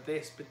 but for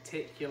this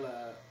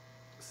particular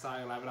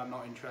style 11, I'm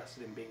not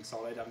interested in being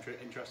solid. I'm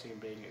interested in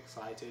being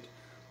excited,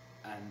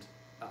 and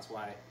that's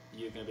why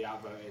you're going to be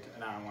outvoted,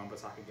 and Aaron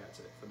Wan-Bissaka gets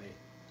it for me.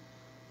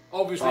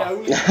 Obviously,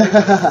 only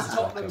because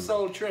Tottenham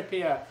sold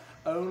Trippier.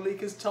 Only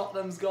because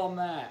Tottenham's gone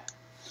there.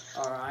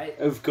 All right.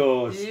 Of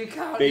course. You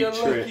count Big your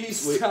trip. lucky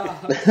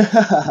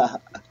stars.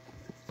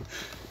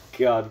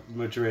 God,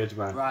 Madrid,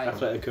 man. Right.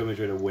 Atletico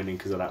Madrid are winning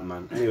because of that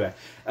man. Anyway.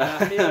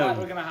 I feel like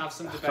we're going to have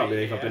some debate. I can't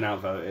believe here. I've been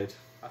outvoted.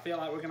 I feel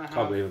like we're going to have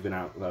Can't believe I've been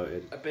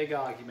outvoted. a big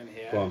argument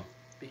here. Go on.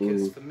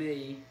 Because for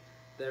me,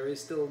 there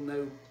is still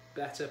no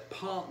better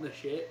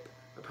partnership,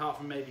 apart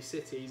from maybe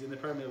City's in the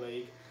Premier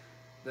League,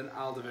 than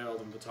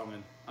Alderweireld and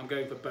Vertonghen. I'm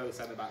going for both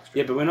centre backs.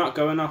 Yeah, but we're not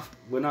going off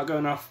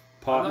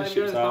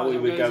partnerships, are we?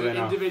 We're going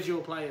off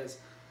individual players.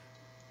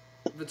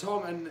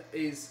 Vertonghen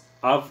is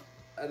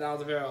and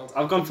Alderweireld.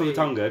 I've gone for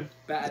Vertonghen.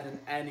 Better than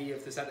any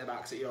of the centre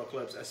backs at your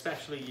clubs,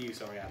 especially you.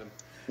 Sorry, Adam.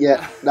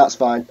 Yeah, that's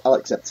fine. I'll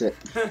accept it.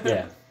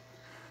 Yeah.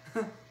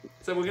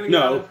 So we're going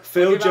to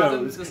Phil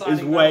Jones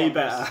is way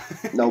better.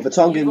 No,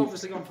 Vertonghen. You've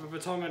obviously gone for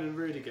Vertonghen and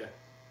Rudiger.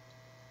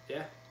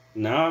 Yeah.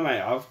 No,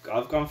 mate.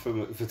 I've gone for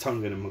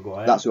Vertonghen and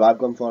Maguire. That's who I've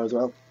gone for as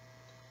well.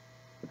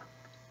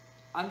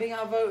 I'm being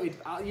outvoted.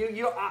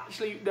 You're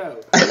actually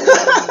no.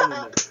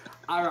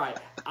 All right.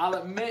 I'll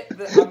admit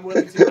that I'm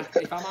willing to.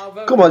 If I'm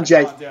outvoted, Come on,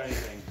 Jay. I can't do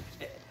anything.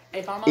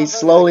 If I'm He's outvoted,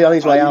 slowly on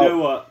his way out. You know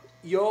what?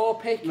 You're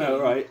picking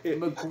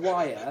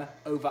Maguire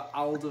over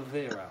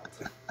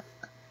Alderweireld.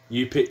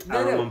 You picked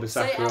Aaron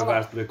Wan-Bissaka over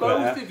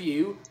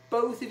Azpilicueta.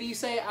 Both of you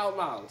say it out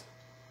loud.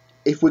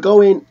 If we're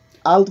going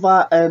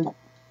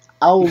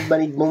how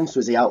many months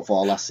was he out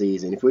for last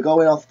season? If we're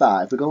going off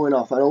that, if we're going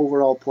off an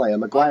overall player,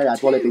 Maguire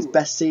had one of his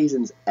best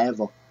seasons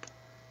ever.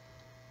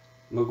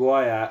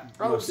 Maguire,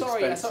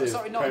 sorry,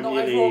 not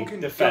everyone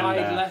can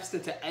guide Leicester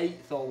to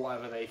 8th or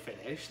whatever they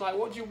finish. Like,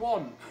 what do you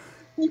want?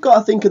 You've got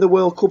to think of the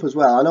World Cup as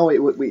well. I know it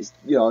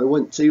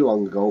wasn't too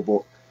long ago,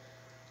 but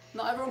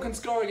not everyone can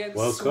score against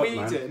World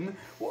Sweden.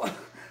 What?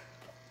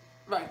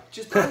 Right,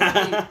 just both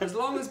of you, as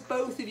long as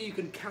both of you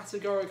can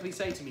categorically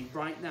say to me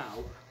right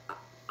now,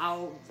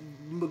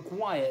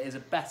 Maguire is a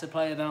better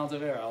player than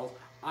Alderweireld,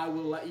 I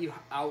will let you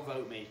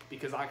outvote me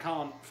because I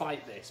can't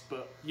fight this.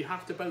 But you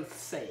have to both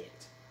say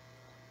it.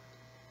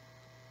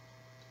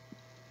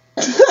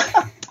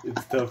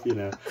 It's tough,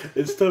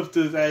 It's tough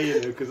to say,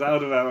 because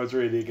Alderweireld's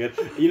really good.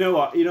 You know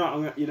what? You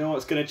know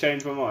what's going to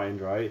change my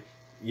mind, right?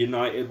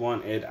 United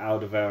wanted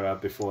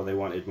Alderweireld before they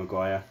wanted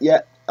Maguire.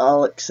 Yeah,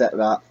 I'll accept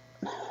that.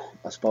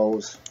 I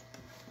suppose.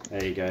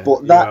 There you go.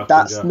 But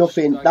that's Josh.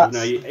 Nothing. That's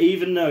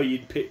even though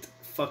you'd picked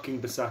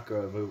fucking Bissaka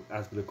over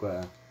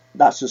Azpilicueta.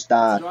 That's just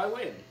that. Do I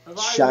win? Have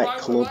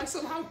I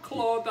somehow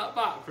clawed that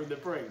back from the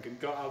brink and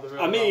got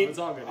Alderweireld? I mean,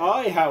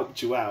 I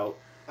helped you out.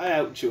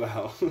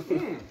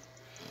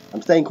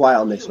 I'm staying quiet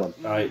on this one.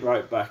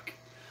 Right back.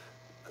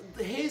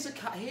 Here's the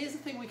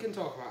thing we can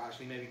talk about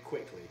actually maybe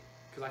quickly,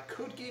 because I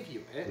could give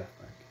you it,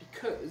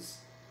 because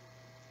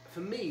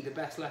for me the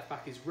best left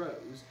back is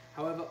Rose.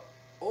 However,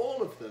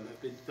 all of them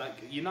have been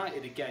like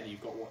United again.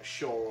 You've got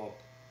Shaw or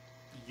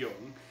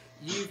Young.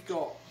 You've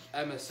got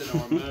Emerson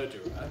or a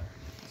Murderer.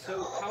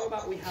 So how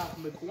about we have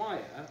Maguire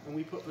and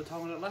we put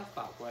Vertonghen at left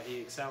back where he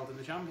excelled in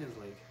the Champions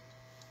League?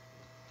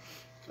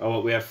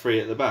 Oh, we have 3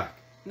 at the back.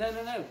 No.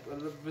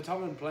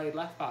 Vertonghen played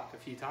left back a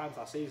few times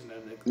last season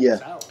and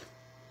excelled.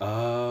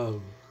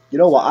 Oh. You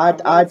know what?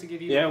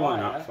 Why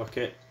not? Fuck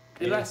it.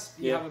 Unless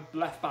you have a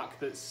left back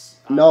that's...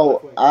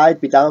 No,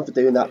 I'd be down for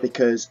doing that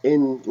because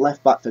in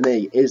left back for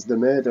me is the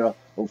Murderer,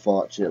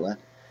 unfortunately.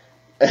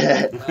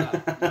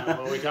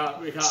 No, we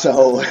can't.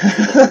 So...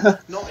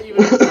 not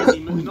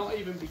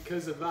even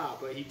because of that,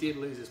 but he did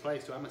lose his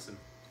place to Emerson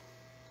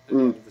at the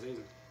end of the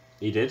season.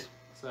 He did.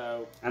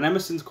 So... And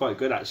Emerson's quite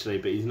good actually,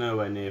 but he's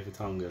nowhere near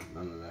Vertonghen,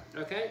 none of that.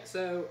 Okay,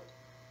 so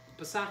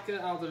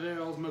Bissaka,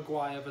 Alderweireld,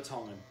 Maguire,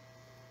 Vertonghen.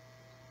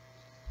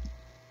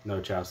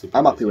 No Chelsea.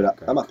 I'm happy with that.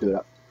 I'm happy with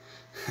that.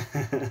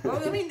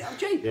 Well, I mean,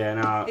 Jay,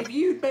 yeah, if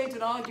you'd made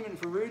an argument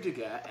for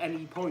Rudiger at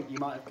any point, you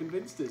might have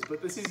convinced us,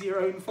 but this is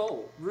your own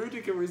fault.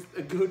 Rudiger is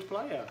a good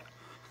player.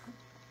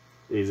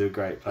 He's a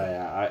great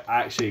player.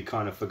 I actually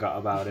kind of forgot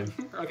about him.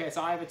 Okay,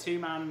 so I have a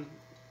 2-man...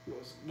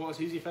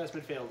 Who's your first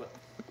midfielder?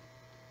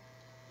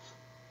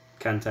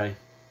 Kante.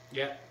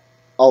 Yeah.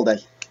 All day.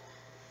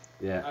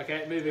 Yeah.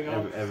 Okay, moving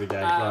on. Every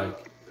day.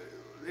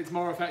 It's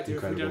more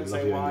effective if we don't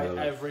say why.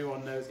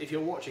 Everyone knows. If you're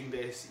watching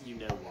this, you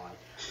know why.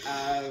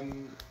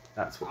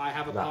 I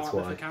have a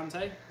partner for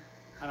Kante,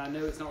 and I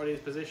know it's not really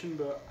his position,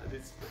 but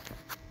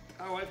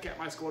I like to get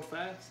my squad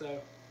fair, so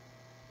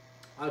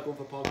I've gone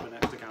for Pogba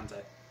next to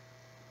Kante.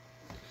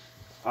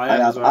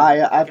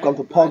 I've gone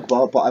for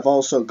Pogba, but I've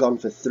also gone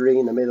for 3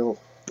 in the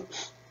middle.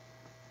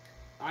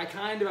 I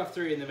kind of have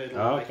 3 in the middle.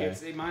 Oh, like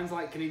okay. mine's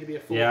like can either be a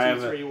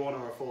 4-2-3-1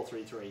 or a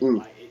 4-3-3.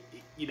 Like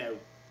you know.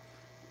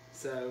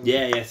 So.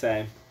 Yeah,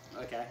 same.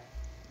 Okay.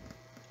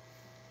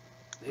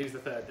 Who's the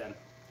third then?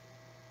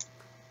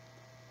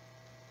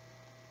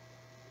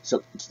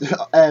 So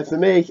for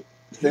me,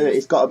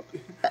 it's got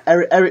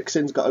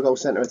Eriksen's got to go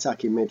centre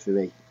attacking mid for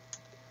me.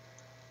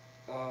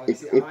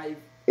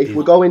 If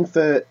we're going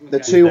for the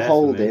 2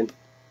 holding,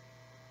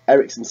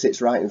 Eriksen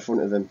sits right in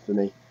front of him for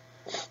me.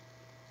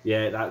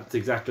 Yeah, that's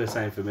exactly the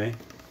same for me.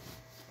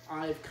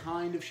 I've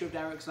kind of shoved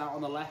Eriksen out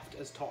on the left,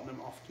 as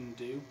Tottenham often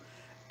do,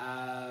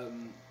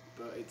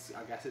 but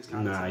I guess it's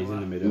kind of similar. He's in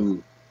the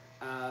middle.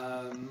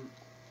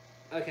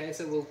 Okay,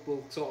 so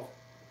we'll sort of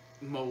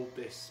mould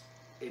this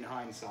in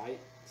hindsight.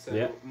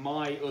 So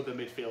my other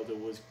midfielder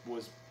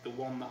was the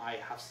one that I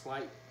have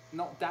slight,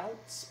 not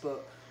doubts,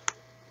 but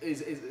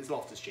is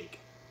Loftus-Cheek.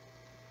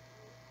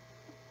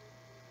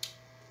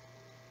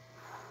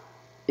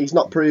 He's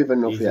not proven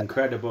enough He's yet.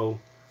 Incredible.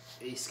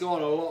 He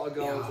scored a lot of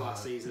goals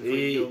last season for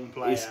a young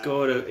player.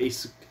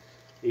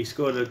 He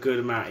scored a good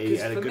amount. He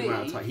had a good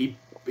amount of time.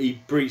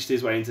 He breached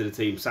his way into the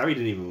team. Sarri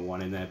didn't even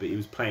want him there, but he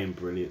was playing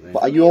brilliantly.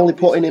 But are you only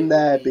putting him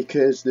there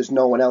because there's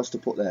no one else to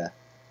put there?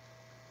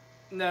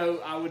 No,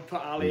 I would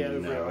put Ali over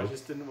him. I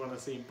just didn't want to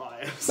seem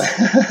biased.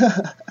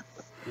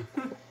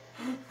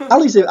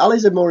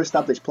 Ali's a more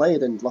established player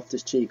than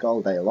Loftus-Cheek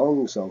all day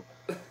long, so.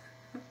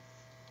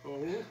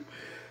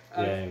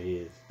 Yeah, he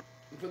is.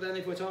 But then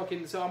if we're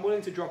talking, so I'm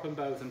willing to drop them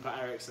both and put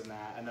Eriksen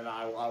there, and then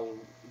I will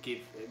give,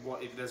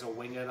 if there's a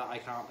winger that I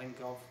can't think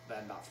of,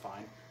 then that's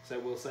fine. So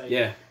we'll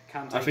say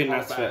Kante, I think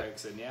that's fair.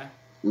 Eriksen, yeah?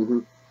 Mm-hmm.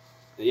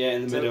 Yeah,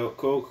 in the middle.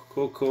 Cool.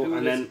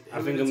 And then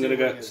I think I'm going to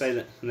go say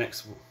the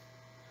next.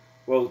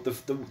 Well,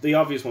 the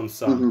obvious one's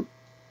Son.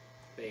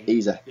 Mm-hmm.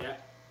 Easy. Yeah.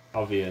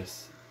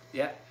 Obvious.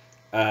 Yeah.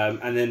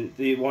 And then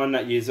the one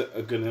that you're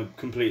going to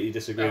completely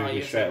disagree with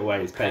me straight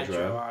away is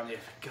Pedro. Aren't you?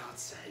 For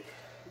God's sake.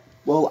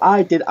 Well,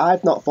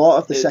 I've not thought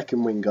of the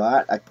second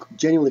winger. I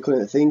genuinely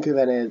couldn't think of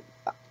any.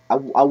 I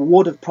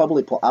would have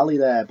probably put Ali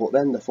there, but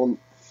then the front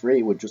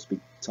 3 would just be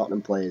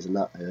Tottenham players, and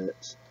that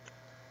hurts.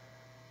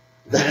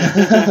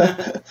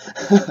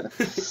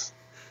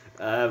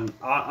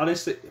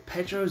 Honestly,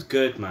 Pedro's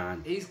good,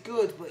 man. He's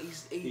good, but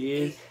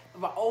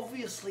but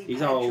obviously he's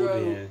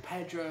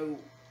Pedro,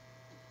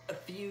 a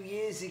few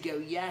years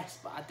ago, yes,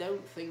 but I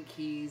don't think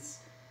he's.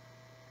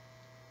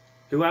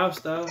 Who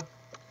else though?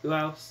 Who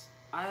else?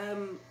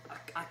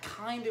 I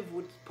kind of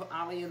would put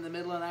Ali in the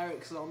middle and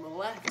Eriksen on the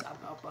left.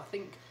 I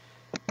think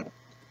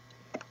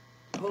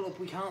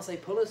we can't say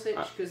Pulisic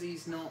because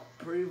he's not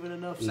proven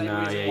enough. Same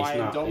reason why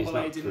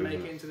Ndombele didn't make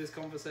it into this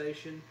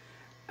conversation.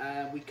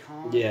 We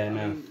can't. Yeah, I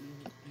no. mean,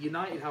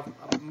 United have.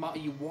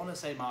 You want to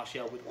say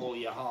Martial with all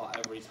your heart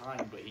every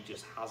time, but he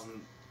just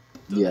hasn't.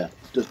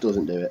 Just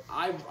doesn't do it.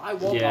 I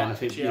want and I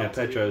think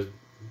Pedro's.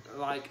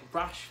 Like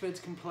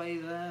Rashford can play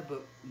there,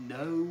 but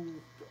no.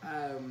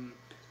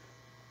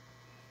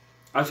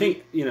 I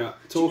think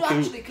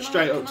talking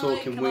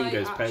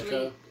wingers,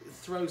 Pedro.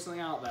 Throw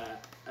something out there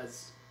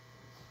as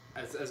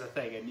a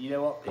thing, and you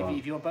know what?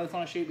 If you're both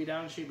want to shoot me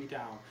down, shoot me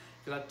down.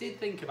 Because I did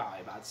think about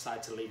it, but I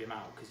decided to leave him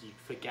out because you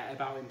forget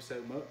about him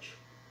so much.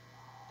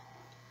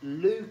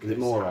 Lucas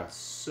had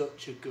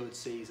such a good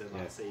season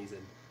last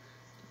season.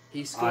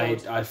 He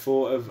scored.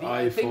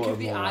 Think of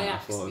the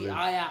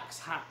Ajax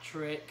hat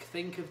trick.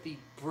 Think of the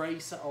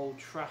brace at Old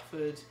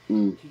Trafford.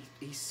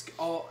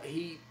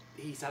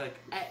 He's had an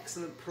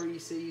excellent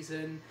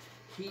pre-season.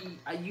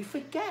 You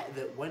forget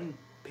that when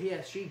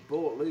PSG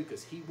bought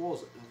Lucas, he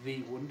was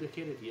the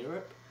wonderkid of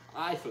Europe.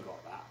 I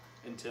forgot that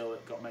until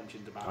it got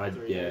mentioned about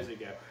 3 years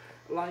ago.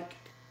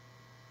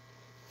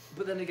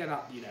 But then again,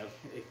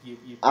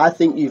 I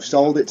think you've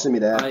sold it to me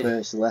there,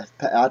 personally.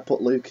 I'd put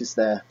Lucas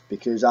there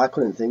because I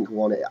couldn't think of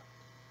one.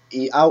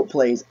 He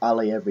outplays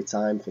Ali every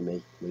time for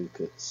me,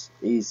 Lucas.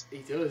 He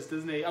does,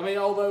 doesn't he? I mean,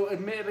 although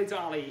admittedly to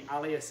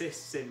Ali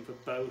assists him for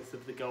both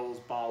of the goals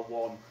bar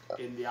one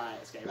in the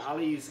Ajax game.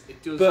 Ali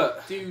does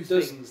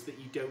things that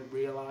you don't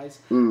realise.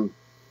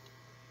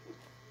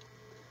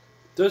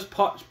 Does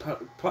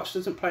Poch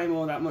doesn't play him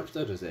all that much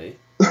though, does he?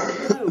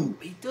 No,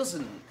 he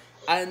doesn't.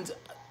 And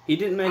he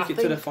didn't make it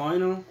to the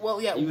final.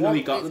 Well, yeah, even though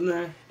he got them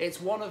there. It's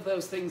one of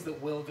those things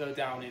that will go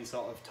down in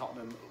sort of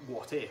Tottenham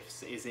what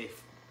ifs. Is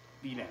if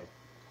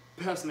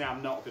personally,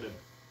 I'm not gonna.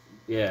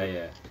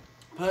 Yeah.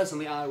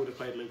 Personally, I would have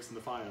played Lucas in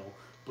the final,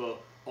 but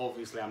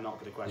obviously, I'm not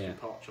going to question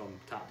Poch on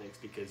tactics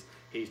because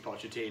he's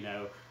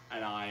Pochettino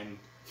and I'm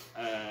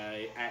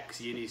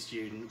ex-uni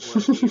student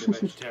working in a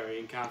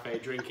vegetarian cafe,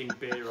 drinking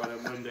beer on a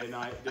Monday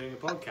night, doing a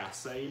podcast.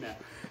 So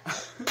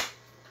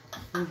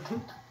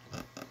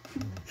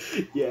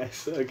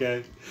Yes.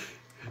 Okay.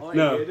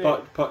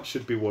 Poch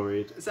should be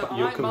worried. So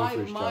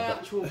my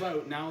actual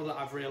vote, now that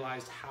I've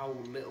realised how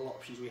little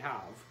options we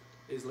have,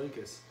 is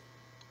Lucas.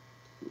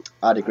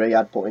 I'd agree.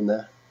 I'd put him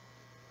there.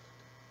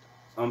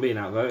 I'm being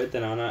outvoted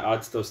then, aren't I?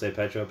 I'd still say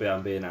Pedro, but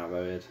I'm being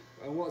outvoted.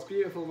 And what's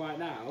beautiful right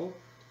now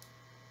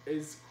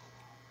is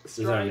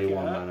There's only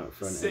one man up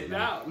front. Sit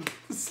down.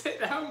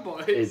 Sit down,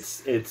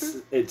 boys.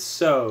 It's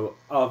so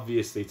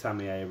obviously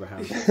Tammy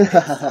Abraham. Tammy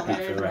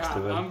for the rest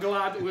of them. I'm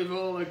glad we've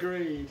all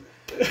agreed.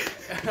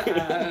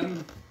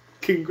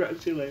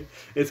 Congratulations.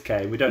 It's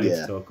Kane. We don't need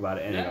to talk about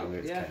it any longer.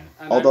 It's Kane.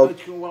 Although,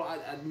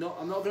 I'm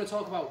not going to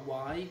talk about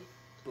why,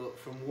 but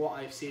from what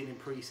I've seen in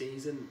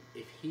pre-season,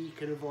 if he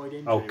can avoid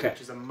injury,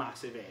 which is a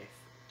massive if,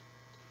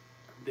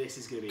 this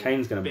is going to be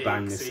Kane's going to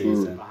bang this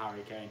season for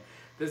Harry Kane.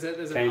 Kane's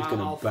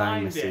going to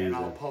bang this season. And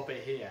I'll pop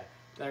it here.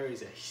 There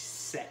is a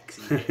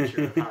sexy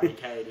picture of Harry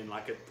Kane in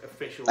like an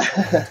official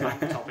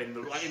tank top in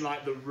the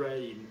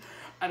rain.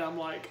 And I'm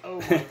like,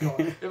 oh my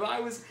god!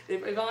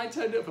 If I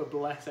turned up for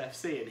Bless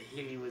FC and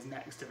he was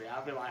next to me,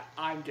 I'd be like,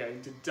 I'm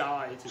going to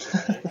die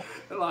today.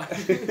 Like,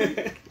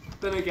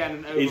 then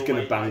again, an he's going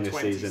to overweight, bang like,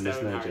 this season.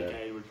 There's no Harry joke.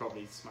 Kane would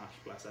probably smash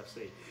Bless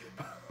FC.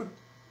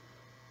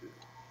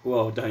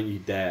 Well, don't you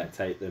dare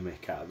take the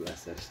mick out of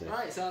Bless FC.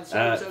 Right, so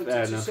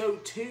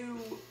to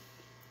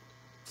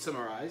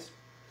summarise,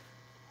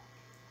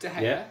 De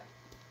Gea,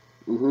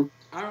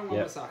 Aaron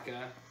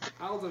Wan-Bissaka,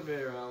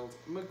 Alderweireld,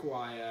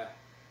 Maguire,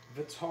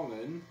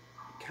 Vertonghen,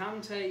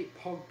 Kante,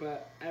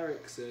 Pogba,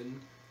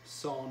 Eriksen,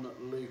 Son,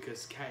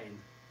 Lucas, Kane.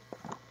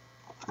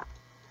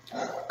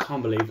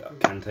 Can't believe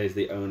Kante's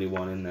the only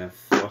one in their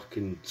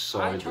fucking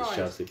side that's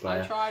Chelsea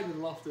player. I tried with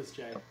Loftus,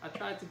 Jay. I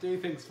tried to do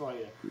things for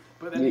you,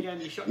 but then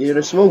again, you shot. You're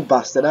a small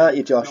bastard, aren't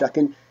you, Josh? I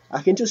can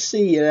just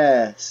see you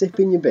there,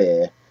 sipping your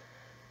beer,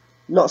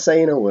 not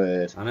saying a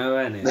word. I know,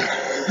 ain't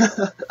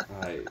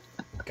Right,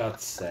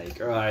 God's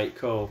sake. All right,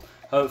 cool.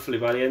 Hopefully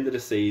by the end of the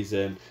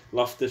season,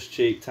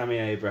 Loftus-Cheek, Tammy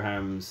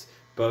Abrahams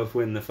both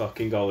win the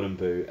fucking Golden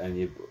Boot, and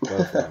you're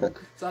both wrong.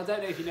 So I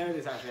don't know if you know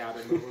this actually,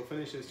 Adam, but we'll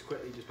finish this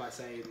quickly just by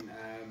saying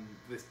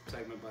this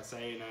segment by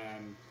saying.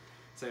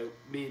 So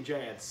me and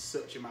Jay had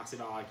such a massive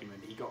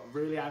argument. He got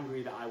really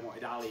angry that I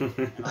wanted Ali,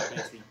 and I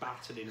basically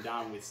battered him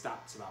down with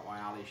stats about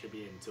why Ali should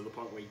be in, to the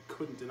point where he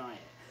couldn't deny it.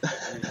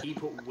 And then he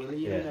put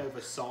Willian in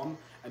over Son,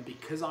 and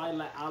because I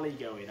let Ali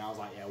go in, I was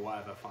like, yeah,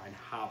 whatever, fine,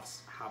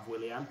 have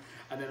Willian.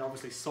 And then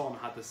obviously Son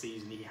had the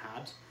season he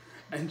had,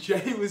 and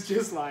Jay was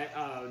just like,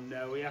 oh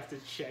no, we have to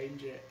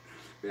change it.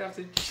 We have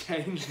to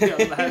change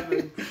the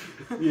 11.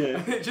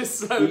 Yeah. It just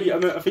slowly.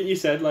 I think you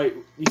said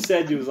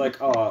you was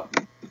like, oh,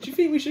 do you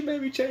think we should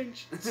maybe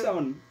change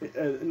Son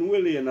and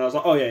Willian? And I was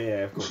like, oh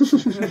yeah, of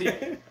course.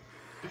 Yeah.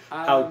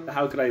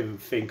 How could I even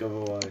think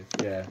otherwise?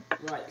 Yeah.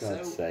 Right.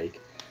 God's so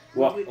sake.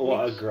 What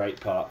a great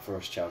part for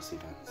us Chelsea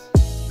fans.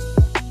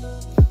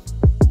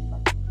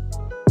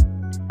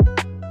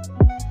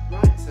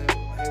 Right, so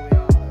here we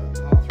are,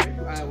 part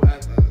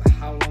 3.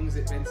 How long has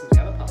it been since we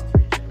had a part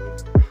 3?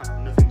 We have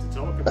nothing to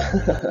talk about.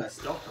 We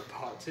stop at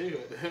part 2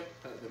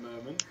 at the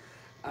moment.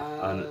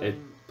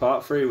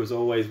 Part 3 was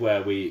always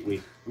where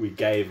we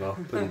gave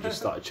up and just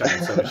started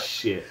chatting so much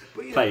shit,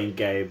 playing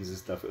games and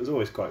stuff. It was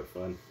always quite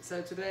fun.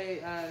 So today,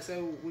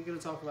 we're going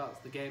to talk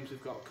about the games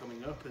we've got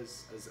coming up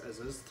as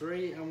us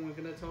three, and we're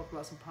going to talk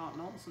about some park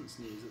nonsense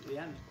news at the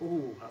end.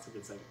 Ooh, that's a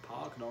good segment.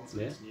 Park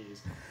nonsense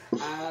news.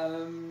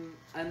 And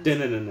I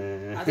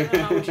don't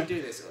know how we should do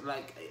this.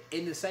 Like,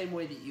 in the same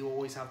way that you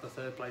always have the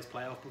third place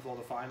playoff before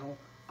the final,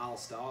 I'll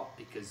start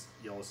because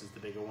yours is the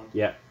bigger one.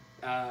 Yeah.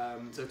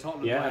 So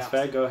Tottenham. Yeah, that's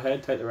fair. Go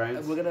ahead, take the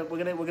reins. We're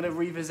gonna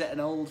revisit an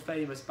old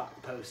famous back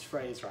post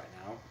phrase right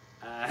now.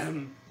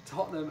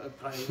 Tottenham are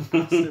playing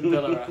Aston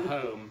Villa at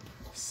home.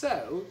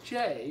 So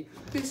Jay,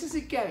 this is a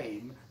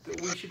game that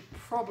we should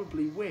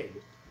probably win.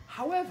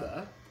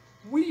 However,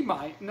 we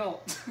might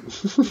not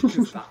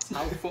because that's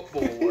how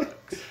football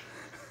works.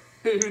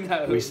 Who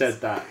knows? We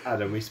said that,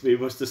 Adam. We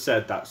must have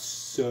said that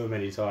so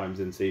many times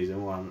in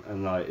season 1,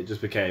 and like it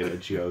just became a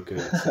joke of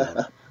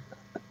itself.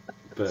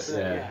 But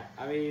so,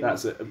 I mean,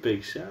 that's a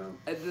big shout.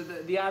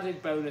 The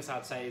added bonus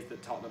I'd say is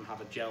that Tottenham have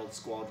a gelled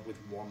squad with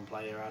one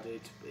player added,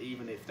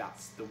 even if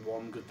that's the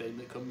one good thing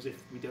that comes if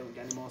we don't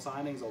get any more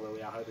signings, although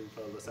we are hoping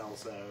for Lo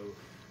Celso,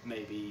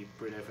 maybe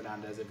Bruno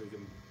Fernandes if we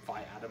can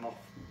fight Adam off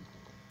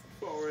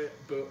for it.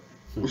 But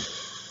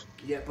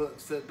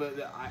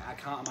I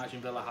can't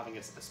imagine Villa having,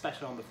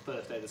 especially on the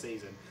first day of the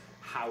season,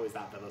 how is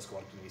that Villa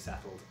squad going to be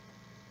settled?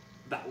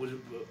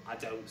 I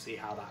don't see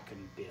how that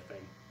can be a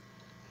thing.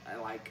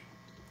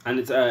 And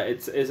is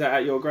that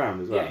at your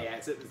ground as well? Yeah,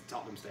 it's at the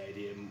Tottenham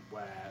Stadium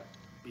where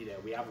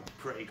we have a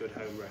pretty good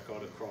home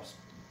record across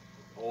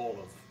all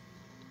of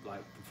the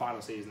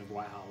final season of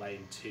White Hart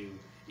Lane to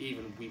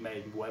even we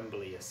made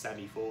Wembley a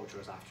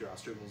semi-fortress after our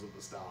struggles at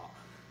the start.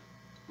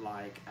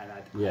 I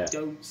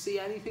don't see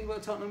anything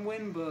but Tottenham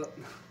win, but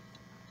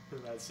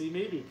let's see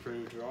me be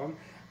proved wrong.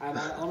 And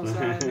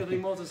honestly, I have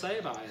nothing more to say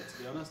about it.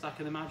 To be honest, I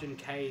can imagine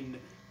Kane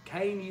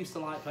used to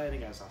like playing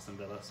against Aston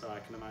Villa, so I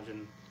can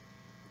imagine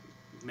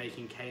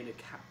making Kane a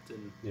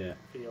captain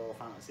for your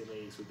fantasy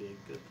leagues would be a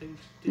good thing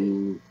to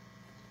do.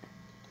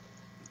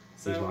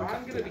 So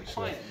I'm going to be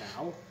quiet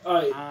now.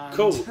 Alright,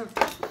 cool.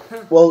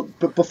 Well,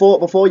 but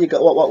before you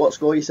go, what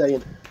score are you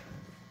saying?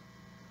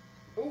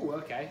 Oh,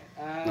 okay. Okay.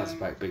 That's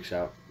a big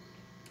shout.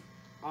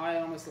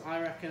 I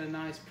reckon a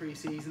nice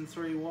pre-season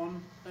 3-1,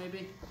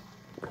 maybe.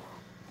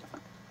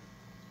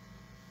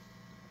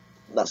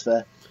 That's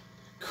fair.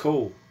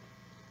 Cool.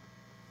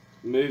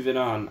 Moving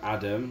on,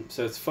 Adam.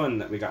 So it's fun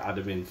that we got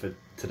Adam in for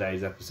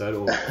today's episode,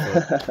 or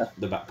for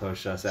the back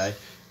post, should I say?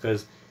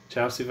 Because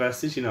Chelsea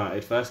versus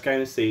United, first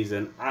game of the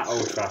season at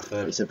Old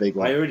Trafford. It's a big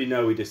one. I already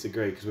know we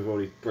disagree because we've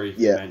already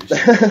briefly mentioned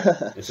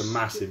it. It's a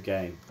massive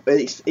game. But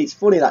it's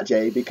funny that,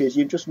 Jay, because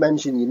you've just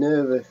mentioned you're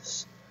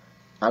nervous,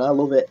 and I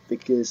love it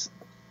because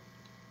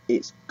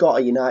it's got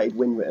a United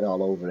win written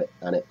all over it,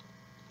 and it.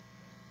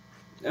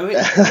 No,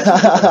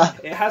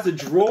 it has a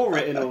draw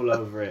written all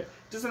over it.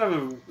 It doesn't have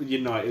a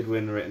United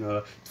win written all over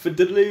it. For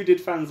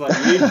deluded fans like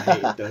you,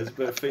 it does.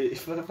 But for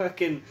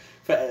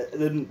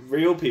the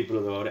real people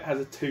of the world, it has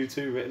a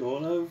 2-2 written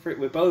all over it.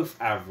 We're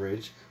both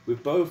average.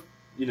 We've both,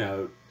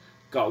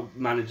 got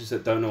managers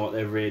that don't know what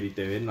they're really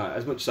doing. Like,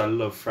 as much as I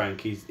love Frank,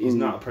 he's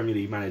not a Premier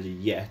League manager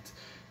yet.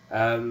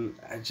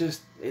 It's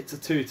a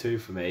 2-2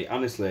 for me.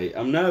 Honestly,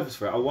 I'm nervous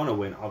for it. I want to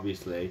win,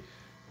 obviously.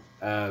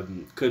 But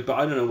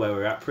I don't know where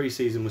we're at.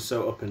 Pre-season was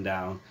so up and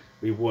down.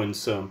 We won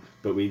some,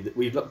 but we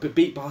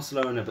beat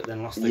Barcelona, but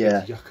then lost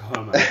against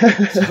Yokohama.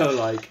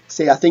 So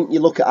see, I think you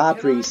look at our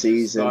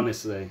pre-season.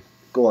 Honestly,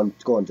 go on,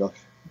 Josh.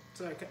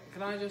 So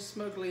can I just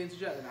smugly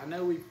interject? I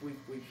know we've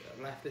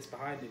left this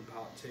behind in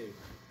part 2,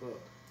 but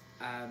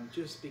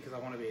just because I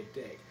want to be a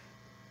dick,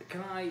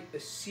 can I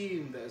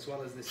assume that as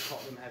well as this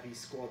Tottenham heavy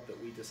squad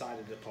that we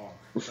decided upon,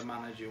 the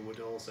manager would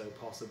also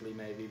possibly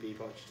maybe be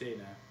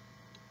Pochettino?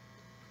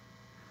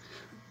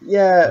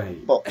 Yeah,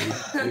 mate, but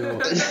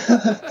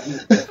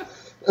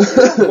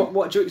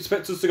what do you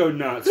expect us to go?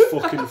 Nah, it's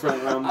fucking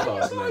Frank Lampard. I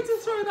just wanted to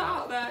throw that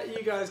out there.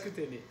 You guys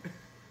continue.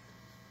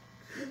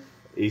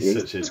 He's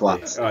such a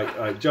twat. Dick. All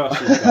right,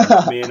 Josh is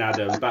gone. Me and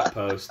Adam back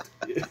post.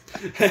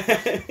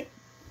 But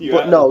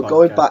no,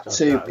 going back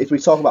to if we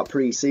talk about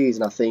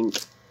pre-season, I think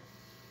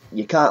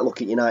you can't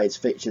look at United's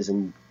fixtures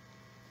and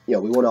we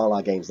won all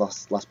our games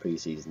last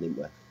pre-season, didn't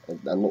we?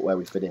 And look where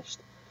we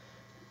finished.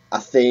 I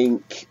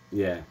think.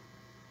 Yeah.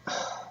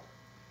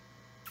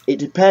 It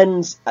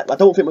depends. I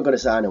don't think we're going to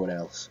sign anyone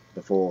else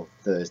before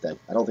Thursday.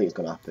 I don't think it's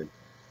going to happen.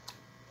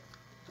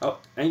 Oh,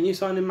 ain't you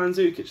signing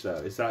Mandzukic though?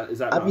 Is that?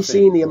 Have you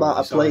seen the amount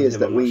of players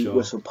that we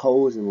were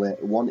supposedly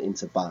wanting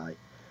to buy?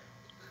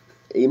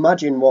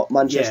 Imagine what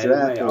Manchester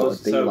Airport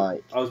would be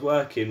like. I was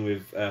working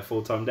with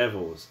Full-Time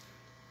Devils,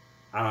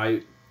 and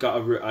I got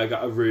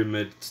a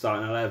rumoured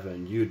starting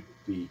 11. You'd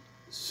be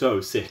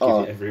so sick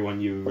if everyone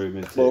you were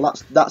rumoured to. Well,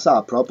 that's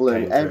our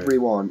problem.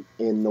 Everyone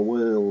in the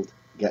world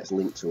gets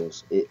linked to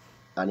us.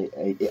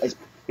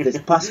 This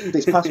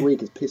past week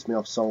has pissed me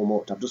off so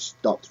much. I've just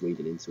stopped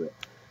reading into it.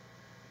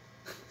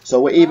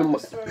 So we're even.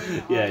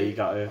 You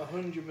got to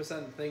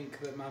 100% think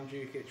that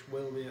Mandzukic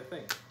will be a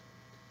thing.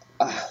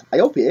 I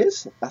hope he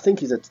is. I think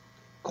he's a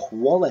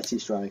quality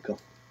striker.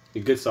 A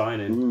good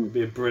signing. It'd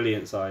be a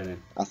brilliant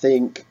signing. I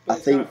think.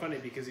 It's kind of funny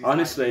because he's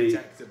honestly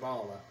like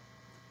Dybala,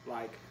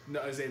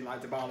 not as in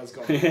Dybala's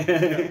gone,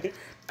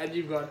 and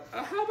you've gone.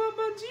 How about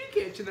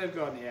Mandzukic? And they've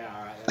gone. Yeah,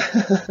 all right.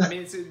 Then. I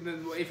mean,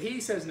 if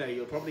he says no,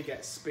 you'll probably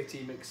get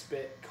Spitty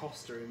McSpit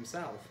Costa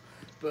himself.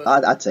 But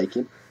I'd take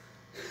him.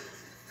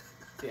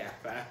 Yeah,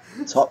 fair.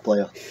 Top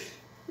player.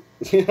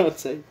 I'd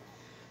say.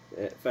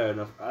 Yeah, fair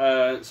enough.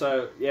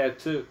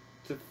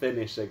 To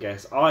finish, I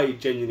guess I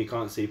genuinely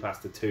can't see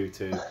past the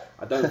 2-2.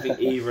 I don't think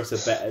either of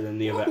us are better than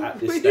the other at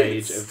this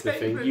stage of the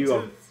thing.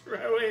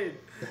 Throw in.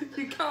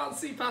 You can't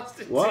see past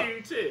the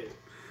 2-2.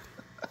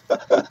 I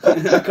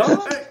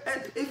can't.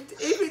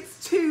 If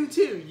it's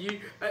 2-2, you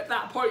at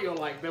that point you're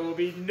like, there will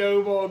be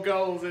no more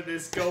goals in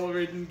this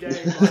goal-ridden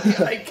game.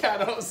 I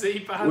cannot see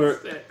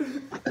past it.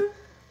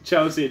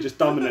 Chelsea are just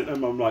dominant,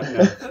 and I'm like,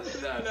 no.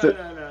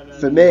 No.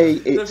 For me,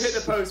 they've hit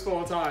the post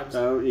 4 times.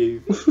 No, you.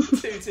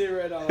 2-2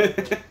 red on.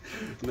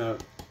 No.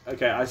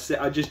 Okay, I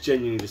just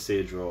genuinely just see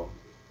a draw.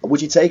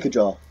 Would you take a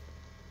draw?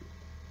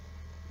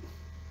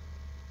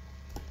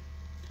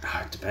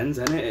 It depends,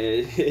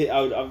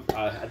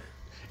 innit?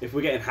 If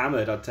we're getting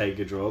hammered, I'd take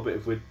a draw. But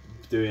if we're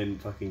doing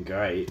fucking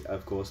great,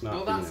 of course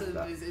not. Well,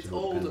 it's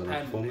all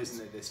dependent,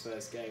 isn't it? This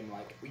first game,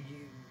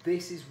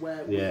 this is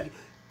where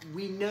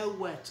we know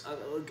where.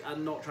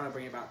 I'm not trying to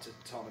bring it back to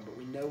Tottenham, but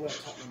we know where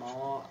Tottenham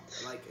are,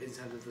 in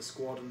terms of the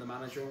squad and the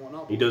manager and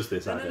whatnot. He does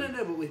this. No.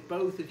 But with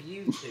both of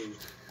you two,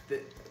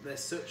 that they're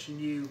such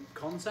new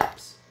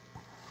concepts.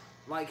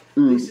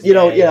 This is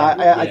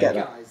I get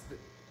that.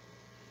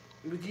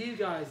 With you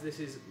guys, this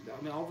is. I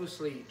mean,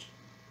 obviously,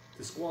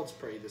 the squad's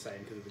pretty the same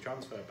because of the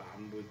transfer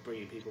ban with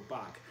bringing people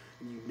back,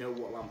 and you know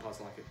what Lampard's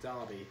like at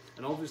Derby.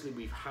 And obviously,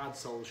 we've had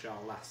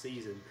Solskjaer last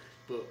season,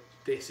 but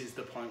this is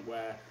the point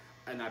where.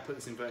 And I put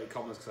this in inverted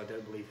commas because I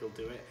don't believe he'll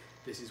do it.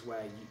 This is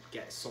where you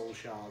get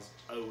Solskjaer's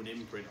own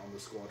imprint on the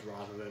squad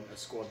rather than a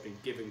squad being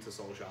given to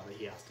Solskjaer that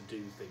he has to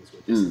do things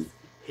with. This is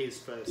his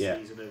first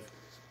season of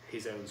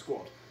his own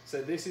squad.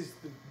 So this is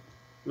the...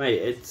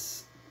 Mate,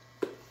 it's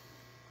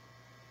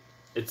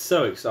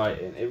so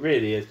exciting. It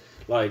really is.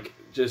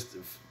 Just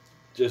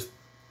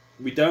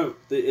we don't.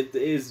 It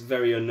is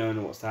very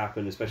unknown what's to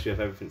happen, especially if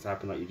everything's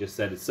happened like you just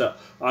said. So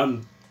like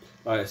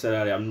I said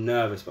earlier, I'm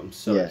nervous, but I'm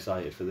so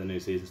excited for the new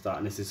season start,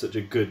 and this is such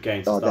a good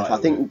game to start. I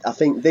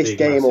think this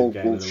game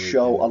will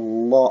show a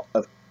lot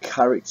of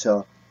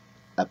character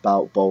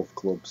about both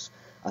clubs.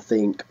 I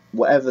think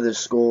whatever the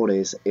score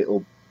is,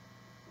 it'll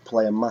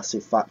play a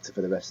massive factor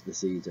for the rest of the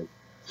season.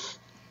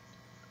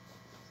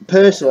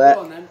 Personally,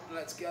 go on then.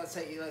 Let's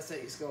take your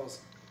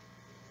scores.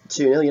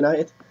 2-0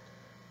 United.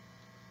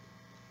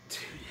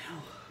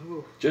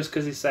 2-0. Just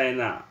because he's saying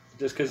that.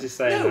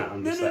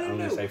 I'm going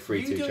to say 3-2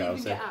 Chelsea. You don't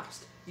even get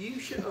asked. You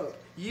shut up.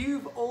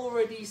 You've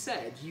already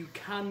said you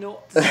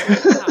cannot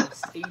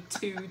surpass a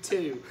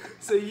 2-2.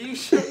 So you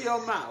shut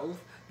your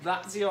mouth.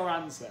 That's your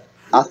answer.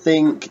 I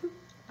think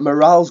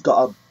morale's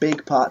got a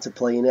big part to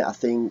play in it. I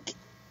think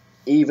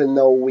even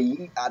though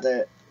we had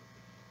a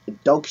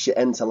dog shit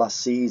end to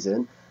last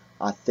season,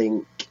 I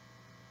think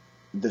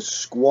the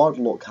squad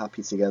look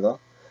happy together.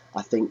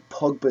 I think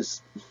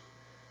Pogba's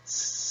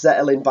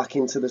settling back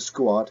into the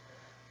squad,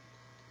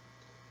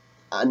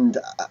 and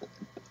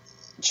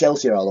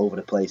Chelsea are all over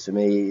the place for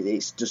me.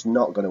 It's just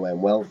not going to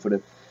end well for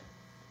them.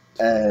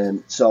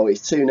 So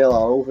it's 2-0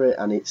 all over it,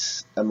 and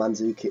it's a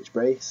Mandzukic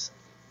brace.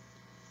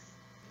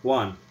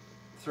 1,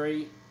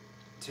 3,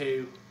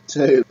 2.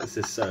 This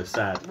is so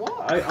sad.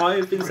 What?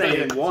 I've been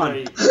saying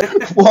 1.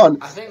 1, 3.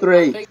 I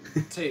think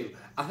 2.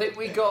 I think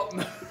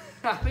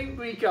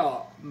we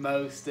got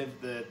most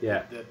of the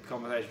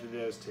conversation with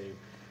those two,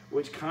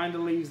 which kind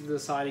of leaves the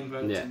deciding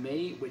vote to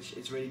me, which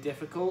is really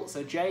difficult.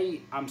 So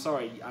Jay, I'm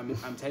sorry,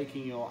 I'm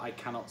taking your I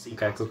cannot see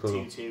past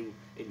 2-2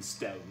 in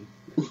stone.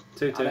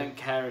 2-2. I don't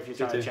care if you're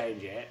trying to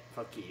change it.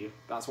 Fuck you.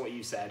 That's what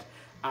you said.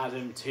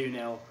 Adam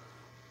 2-0.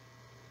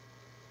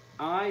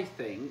 I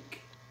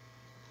think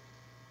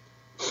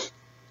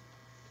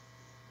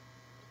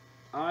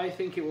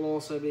it will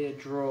also be a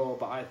draw,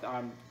 but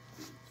I'm.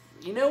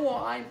 You know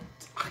what? I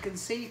can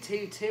see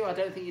 2-2. I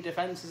don't think your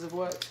defences have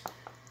worked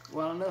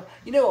well enough.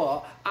 You know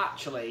what?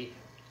 Actually,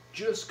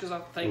 just because I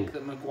think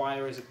that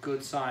Maguire is a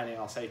good signing,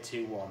 I'll say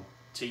 2-1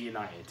 to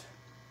United.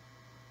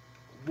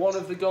 One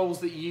of the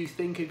goals that you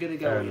think are going to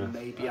go in,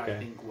 maybe I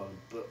think won't,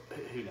 but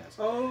who knows?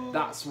 Oh.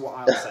 That's what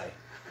I'll say.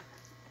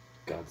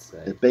 God's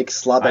sake. The big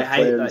slab of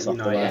clearance off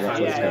the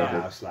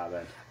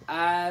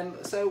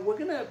line. So we're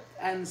going to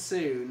end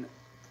soon.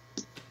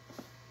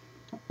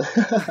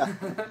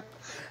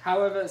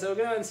 However,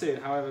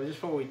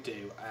 just before we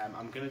do,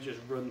 I'm going to just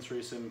run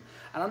through some,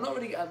 and I'm not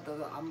really,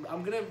 I'm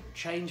going to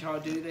change how I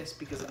do this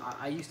because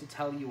I used to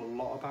tell you a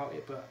lot about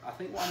it, but I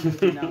think what I'm going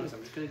to do now is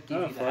I'm just going to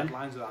give you the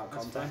headlines without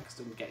context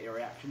and get your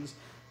reactions,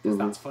 because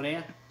that's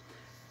funnier.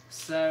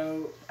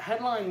 So,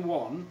 headline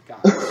 1,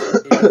 guys,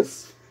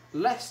 is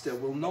Leicester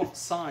will not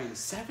sign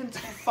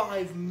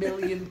 £75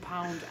 million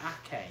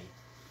Ake,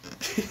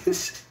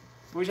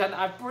 which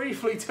I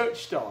briefly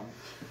touched on.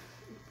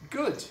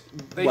 Good.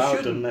 They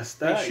shouldn't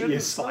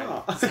sign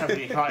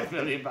 £75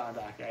 million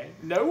Ake.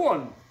 No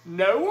one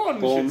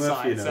should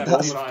sign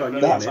 £75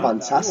 million. That's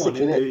fantastic,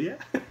 isn't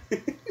it?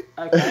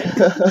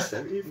 Okay.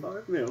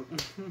 75 mil.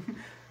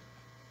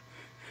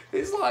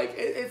 It's like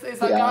it's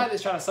that guy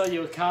that's trying to sell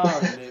you a car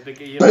and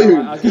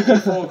I'll give you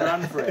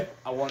 $4,000 for it.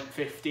 I want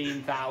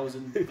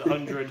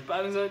 15,100. But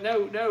I was like,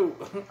 no,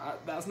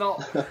 that's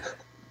not.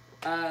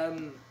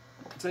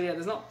 So yeah,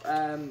 there's not.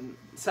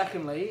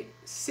 Secondly,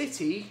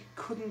 City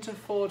couldn't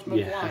afford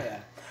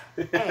Maguire.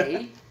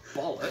 A,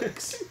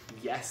 bollocks.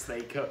 Yes,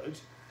 they could.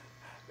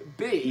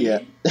 B,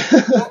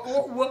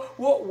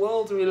 what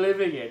world are we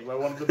living in where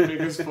one of the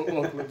biggest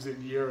football clubs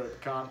in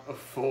Europe can't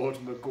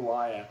afford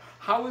Maguire?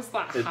 How is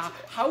that?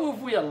 How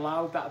have we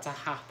allowed that to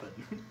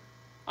happen?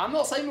 I'm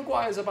not saying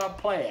Maguire's a bad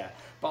player,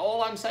 but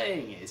all I'm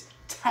saying is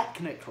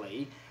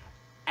technically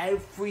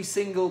every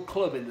single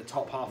club in the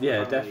top half of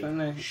the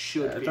Premier League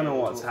should be. I don't know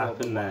what's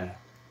happened there.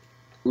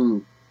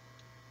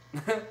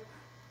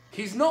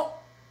 He's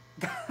not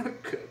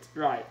good,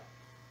 right?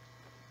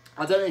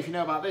 I don't know if you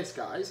know about this,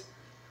 guys,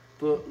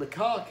 but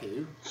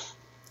Lukaku.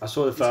 I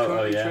saw the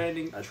photo. Is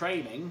currently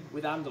training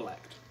with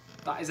Anderlecht.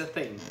 That is a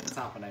thing that's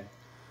happening.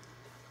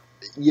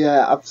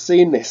 Yeah, I've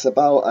seen this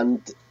about,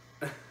 and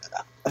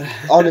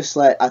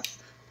honestly,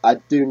 I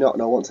do not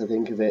know what to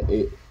think of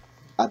it.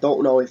 I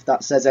don't know if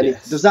that says anything.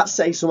 Yes. Does that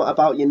say something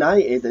about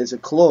United as a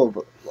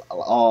club,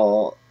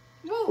 or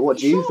what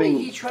do you think?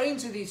 He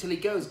trains with you till he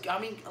goes. I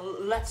mean,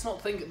 let's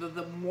not think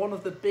that one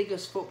of the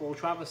biggest football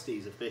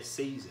travesties of this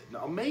season,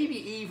 or maybe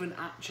even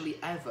actually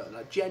ever,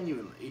 like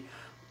genuinely,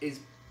 is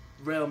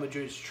Real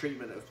Madrid's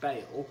treatment of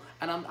Bale.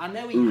 And I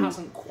know he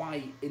hasn't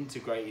quite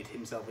integrated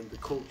himself into the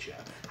culture.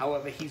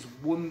 However, he's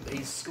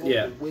scored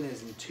the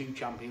winners in 2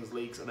 Champions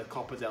Leagues and a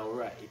Copa del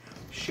Rey.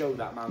 Show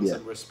that man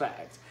some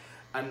respect.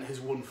 And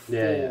has won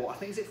 4. I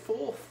think, is it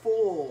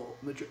 4-4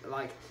 Madrid?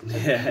 Like,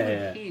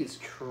 he is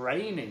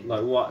training.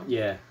 Like what?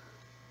 Yeah.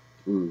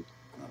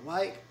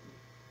 Like,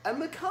 and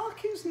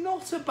Lukaku's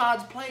not a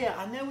bad player.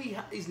 I know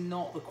he's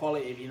not the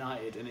quality of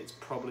United, and it's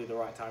probably the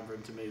right time for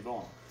him to move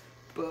on.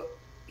 But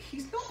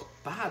he's not a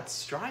bad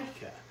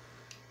striker.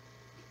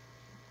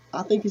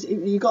 I think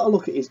you got to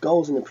look at his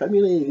goals in the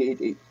Premier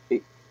League.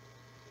 It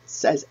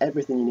says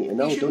everything you need to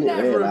know, doesn't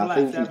it? Really, I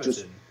think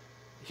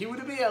he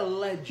would be a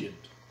legend.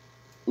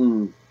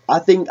 I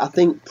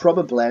think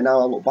probably now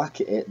I look back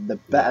at it, the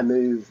better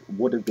move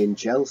would have been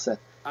Chelsea.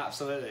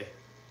 Absolutely.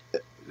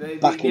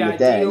 Back in the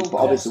day, but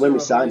obviously when we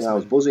signed him, I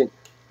was buzzing.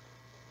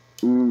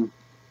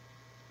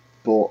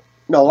 But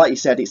no, like you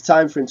said, it's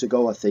time for him to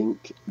go. I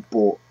think,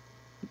 but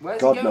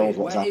God knows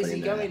what's happening. Where is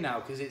he going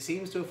now? Because it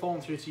seems to have fallen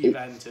through to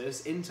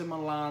Juventus. Inter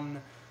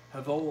Milan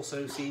have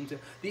also seemed to.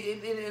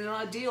 In an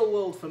ideal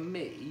world for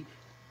me,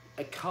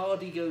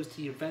 Icardi goes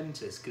to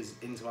Juventus because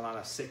Inter Milan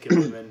are sick of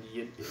him, and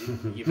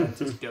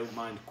Juventus don't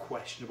mind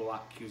questionable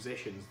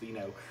accusations. You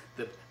know,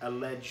 the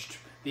alleged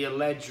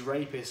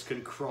rapist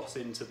can cross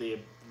into the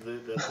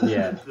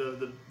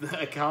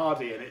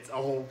Icardi, and it's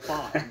all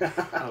fine.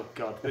 Oh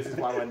God, this is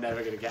why we're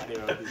never going to get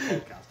anywhere with this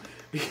podcast,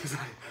 because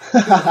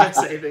I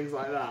say things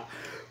like that.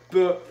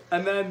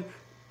 And then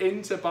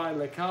Inter by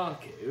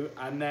Lukaku,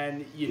 and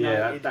then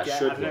United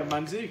get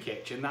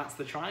Mandzukic, and that's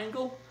the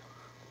triangle.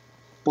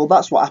 Well,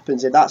 that's what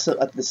happens. That's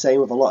the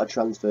same with a lot of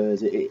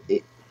transfers.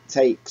 It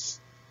takes,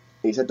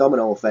 it's a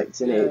domino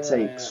effect, isn't it? It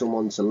takes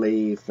someone to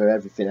leave for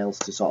everything else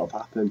to sort of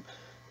happen.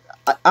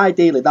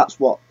 Ideally, that's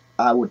what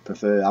I would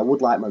prefer. I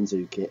would like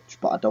Mandzukic,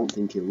 but I don't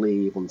think he'll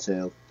leave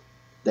until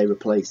they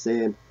replace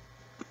him.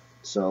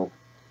 So.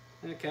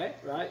 Okay,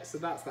 right. So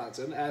that's that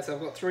done. So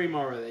I've got 3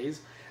 more of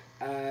these.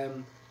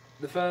 The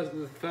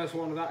first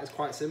one of that is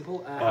quite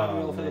simple. How do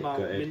you all feel about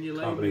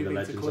Mignolet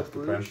moving to Club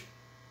Brugge?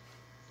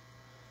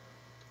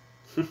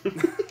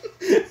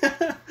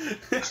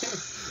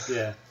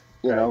 Yeah.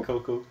 You know.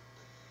 Cool.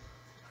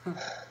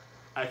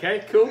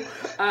 Okay, cool. So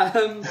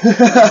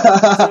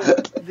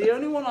the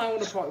only one I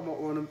want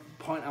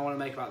to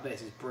make about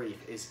this is brief.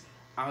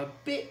 I'm a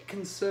bit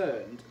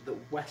concerned that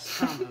West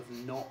Ham have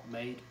not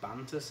made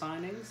banter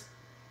signings.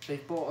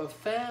 They've bought a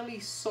fairly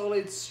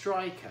solid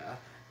striker,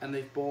 and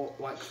they've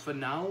bought like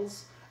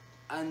Fornals,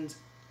 and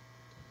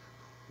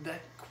they're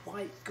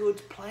quite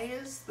good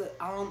players that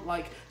aren't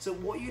like. So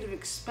what you'd have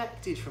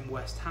expected from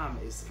West Ham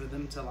is for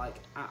them to like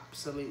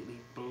absolutely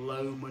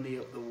blow money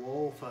up the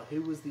wall for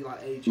who was the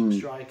like aging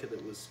striker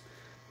that was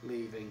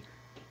leaving.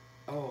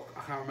 Oh,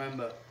 I can't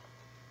remember.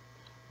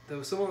 There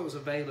was someone that was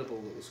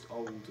available that was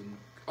old and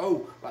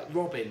like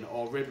Robin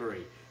or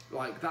Ribery.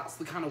 Like that's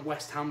the kind of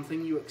West Ham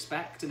thing you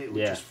expect, and it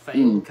would just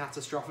fail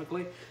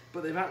catastrophically.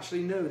 But they've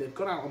they've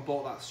gone out and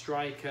bought that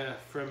striker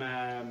from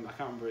I can't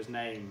remember his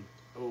name.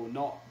 Oh,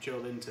 not Joe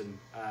Linton.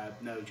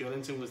 No, Joe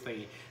Linton was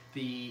the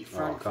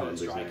Frankfurt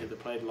striker that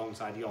played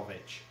alongside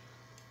Jovic.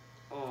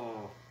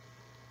 Oh.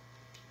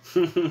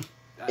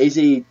 Is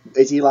he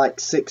like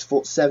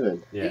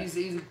 6'7"? Yeah. He's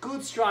a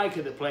good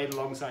striker that played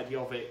alongside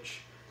Jovic,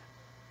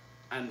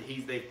 and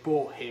they've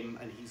bought him,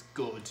 and he's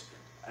good.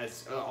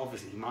 As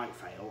obviously he might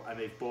fail, and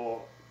they've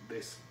bought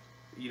this,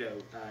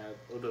 they've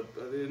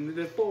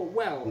bought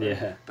well.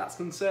 Yeah. That's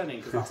concerning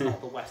because that's not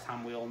the West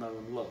Ham we all know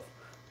and love.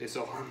 It's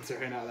all I'm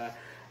throwing out there.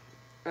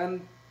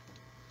 And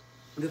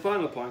the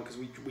final point, because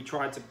we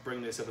tried to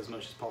bring this up as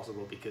much as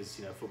possible,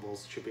 because football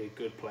should be a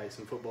good place,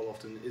 and football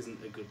often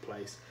isn't a good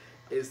place,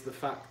 is the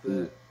fact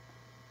that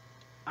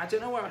I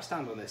don't know where I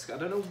stand on this. I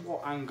don't know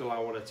what angle I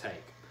want to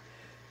take.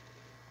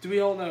 Do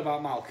we all know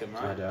about Malcolm,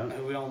 right? I don't.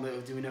 Do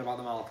we know about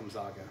the Malcolm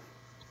saga?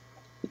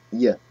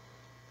 Yeah.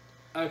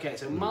 Okay,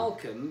 so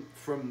Malcolm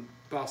from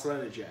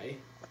Barcelona, Jay,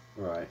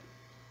 right,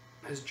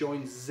 has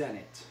joined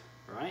Zenit,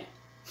 right?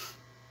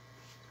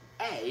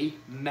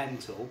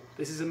 Mental.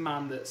 This is a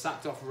man that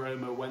sacked off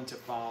Roma, went to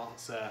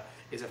Barca,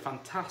 is a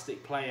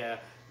fantastic player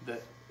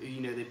that,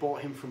 they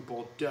bought him from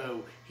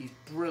Bordeaux. He's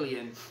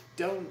brilliant.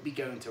 Don't be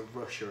going to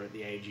Russia at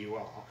the age you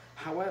are.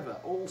 However,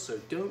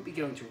 also, don't be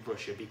going to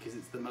Russia because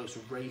it's the most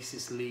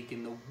racist league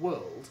in the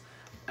world.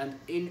 And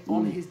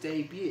on his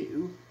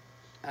debut,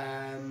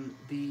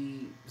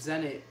 the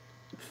Zenit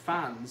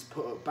fans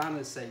put up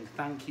banners saying,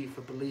 "Thank you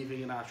for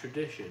believing in our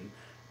tradition,"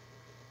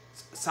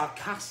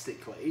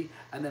 sarcastically,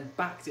 and then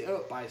backed it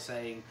up by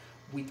saying,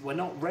 we're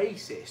not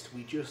racist,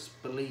 we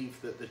just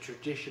believe that the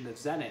tradition of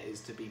Zenit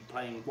is to be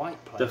playing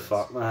white players. The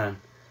fuck,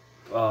 man?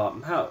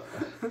 How?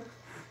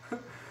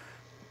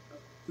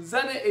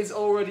 Zenit is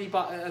already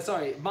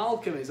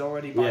Malcolm is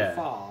already by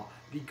far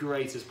the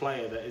greatest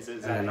player that is at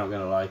Zenit. They're not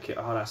going to like it.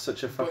 Oh, that's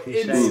such a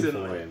fucking shame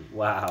for him.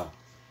 Wow.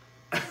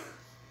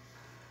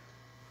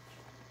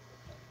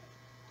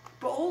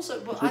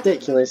 It's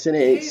ridiculous, isn't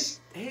it?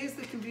 Here's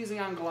the confusing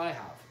angle I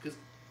have. Because,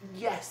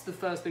 yes, the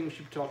first thing we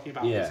should be talking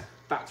about is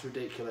that's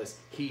ridiculous,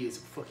 he is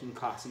fucking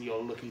class, and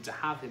you're lucky to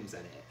have him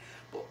Zenit.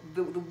 But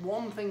the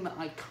one thing that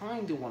I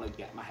kind of want to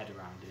get my head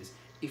around is,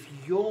 if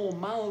you're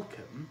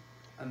Malcolm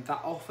and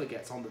that offer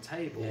gets on the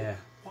table,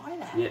 why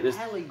the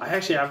hell are you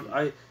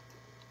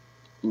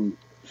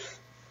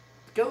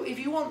Go, if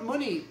you want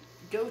money,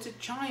 go to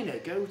China,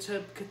 go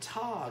to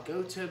Qatar,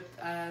 go to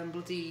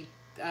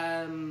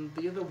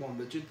the other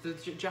one,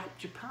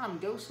 Japan.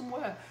 Go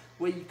somewhere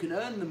where you can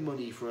earn the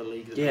money for a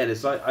league. Yeah,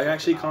 there's I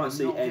actually can't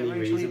see any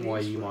reason why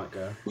you might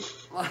go.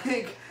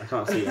 I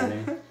can't see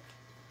any.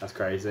 That's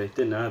crazy.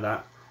 Didn't know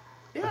that.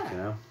 Yeah. You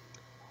know.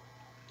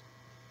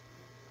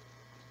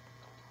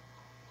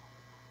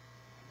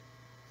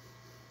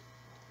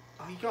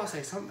 Oh, you gotta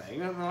say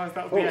something. Otherwise,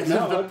 that'll Oh, be the end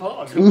no. of the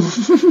pod.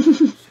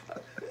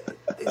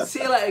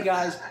 See you later,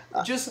 guys.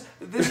 This has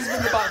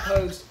been the Back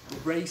Post.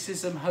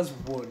 Racism has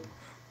won.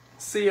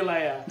 See you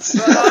later.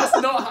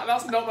 But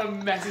that's not the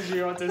message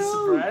you want to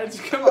spread.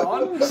 Come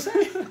on.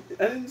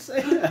 I didn't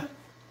say that.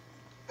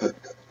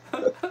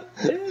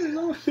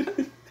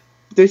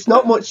 There's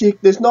not much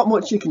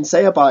you can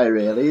say about it,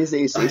 really. I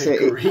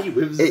agree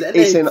with Zenit.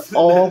 It's an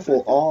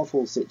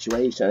awful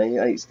situation,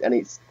 and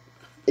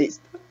it's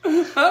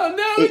Oh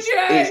no,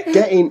 Jay!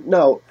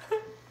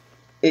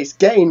 It's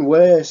getting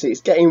worse.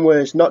 It's getting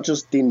worse, not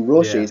just in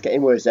Russia. Yeah. It's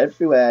getting worse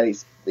everywhere.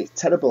 It's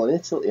terrible in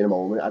Italy at the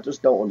moment. I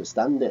just don't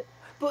understand it.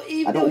 But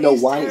even I don't though know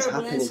it's why it's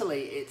terrible in happening.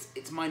 Italy,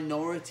 it's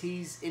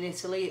minorities in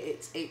Italy.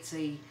 It's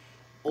a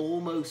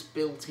almost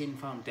built-in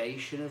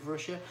foundation of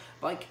Russia.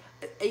 Like,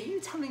 are you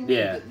telling me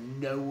that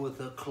no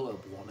other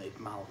club wanted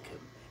Malcolm?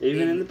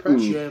 Even in the Prem?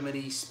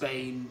 Germany,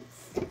 Spain,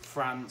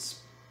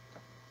 France,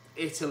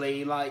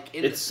 Italy, like...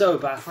 It's so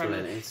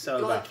baffling. It's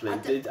so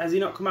baffling. Has he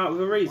not come out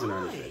with a reason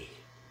or anything?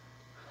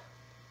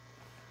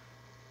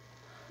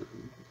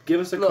 Give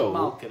us a call. Look,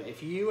 Malcolm,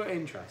 if you were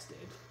interested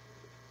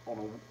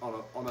on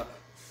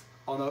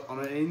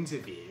an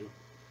interview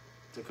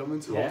to come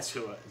and talk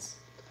to us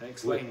and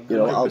explain...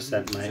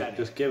 100%, mate.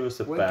 Just give us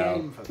a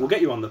bell. We'll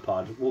get you on the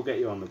pod.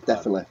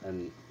 Definitely.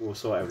 And we'll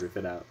sort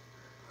everything out.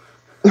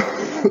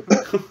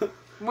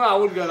 Well, I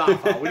wouldn't go that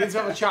far. We need to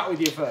have a chat with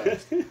you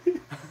first.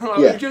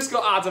 We've just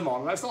got Adam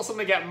on. Let's not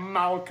suddenly get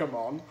Malcolm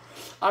on.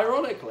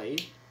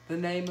 Ironically, the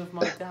name of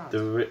my dad.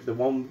 The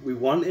one we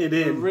wanted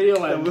in. The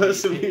real The MVP.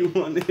 person we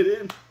wanted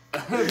in.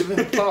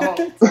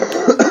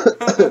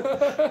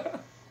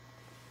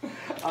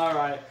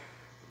 Alright,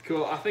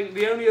 cool. I think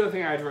the only other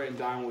thing I'd written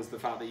down was the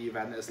fact that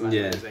Juventus let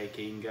Jose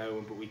Keane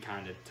go, but we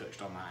kind of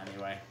touched on that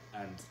anyway.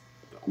 And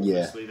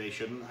obviously they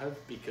shouldn't have,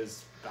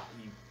 because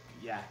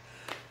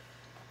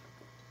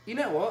you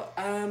know what?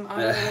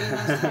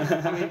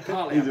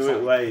 Partly He's a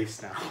bit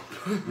waste now.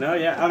 No,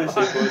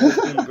 honestly, boys,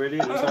 it's been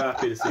brilliant. I'm so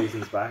happy the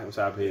season's back. I'm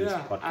so happy this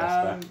podcast's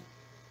back.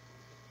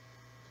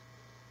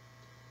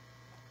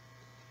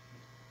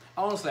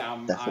 Honestly,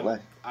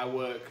 I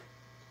work,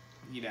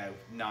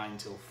 9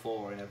 till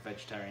 4 in a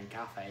vegetarian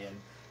cafe,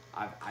 and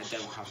I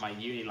don't have my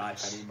uni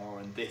life anymore,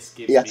 and this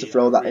gives me to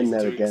throw that in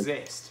there again.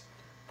 Exist.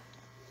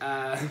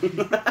 I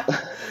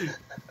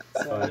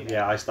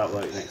start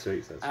work next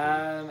week. So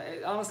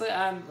honestly,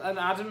 and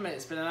Adam,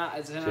 it's been an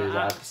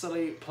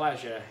absolute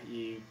pleasure.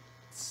 You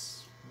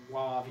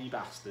suave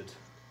bastard.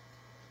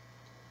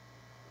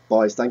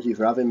 Boys, thank you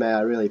for having me.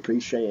 I really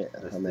appreciate it.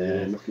 I'm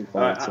looking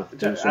forward to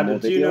doing some more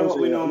videos. Do you know what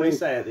we normally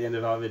say at the end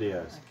of our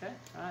videos? Okay,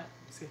 alright.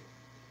 See.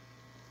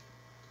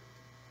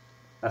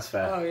 That's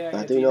fair. Oh yeah.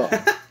 I do not.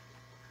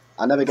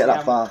 I never get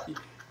that far.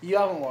 You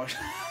haven't watched.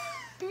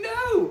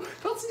 No,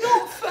 that's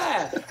not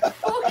fair.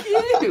 Fuck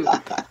you.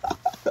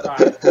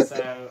 Right,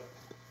 so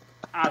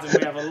Adam,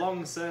 we have a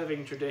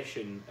long-serving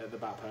tradition at the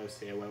Back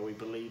Post here where we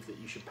believe that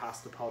you should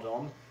pass the pod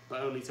on, but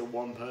only to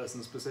one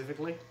person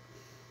specifically.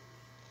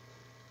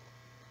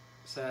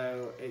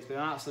 So it's been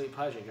an absolute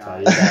pleasure,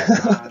 guys.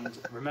 And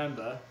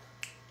remember,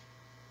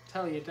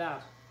 tell your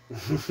dad.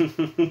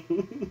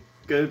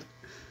 Good.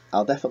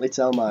 I'll definitely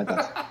tell my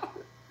dad.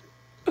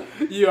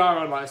 You are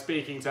on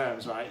speaking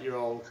terms, right? You're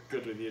all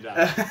good with your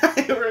dad.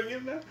 You're ringing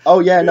him now? Oh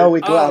yeah, no,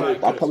 we're good.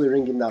 Right, I'll probably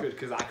ring him now. Good,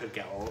 because I could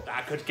get all.